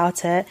conversation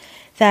about it,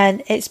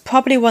 then it's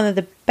probably one of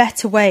the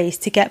better ways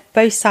to get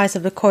both sides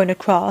of the coin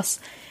across,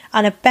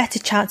 and a better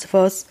chance of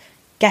us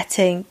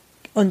getting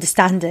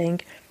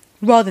understanding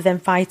rather than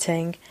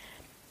fighting.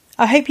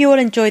 I hope you all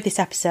enjoyed this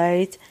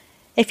episode.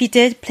 If you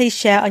did, please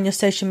share on your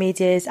social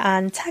medias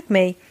and tag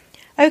me.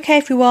 Okay,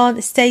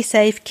 everyone, stay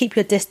safe, keep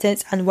your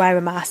distance, and wear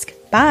a mask.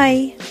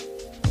 Bye.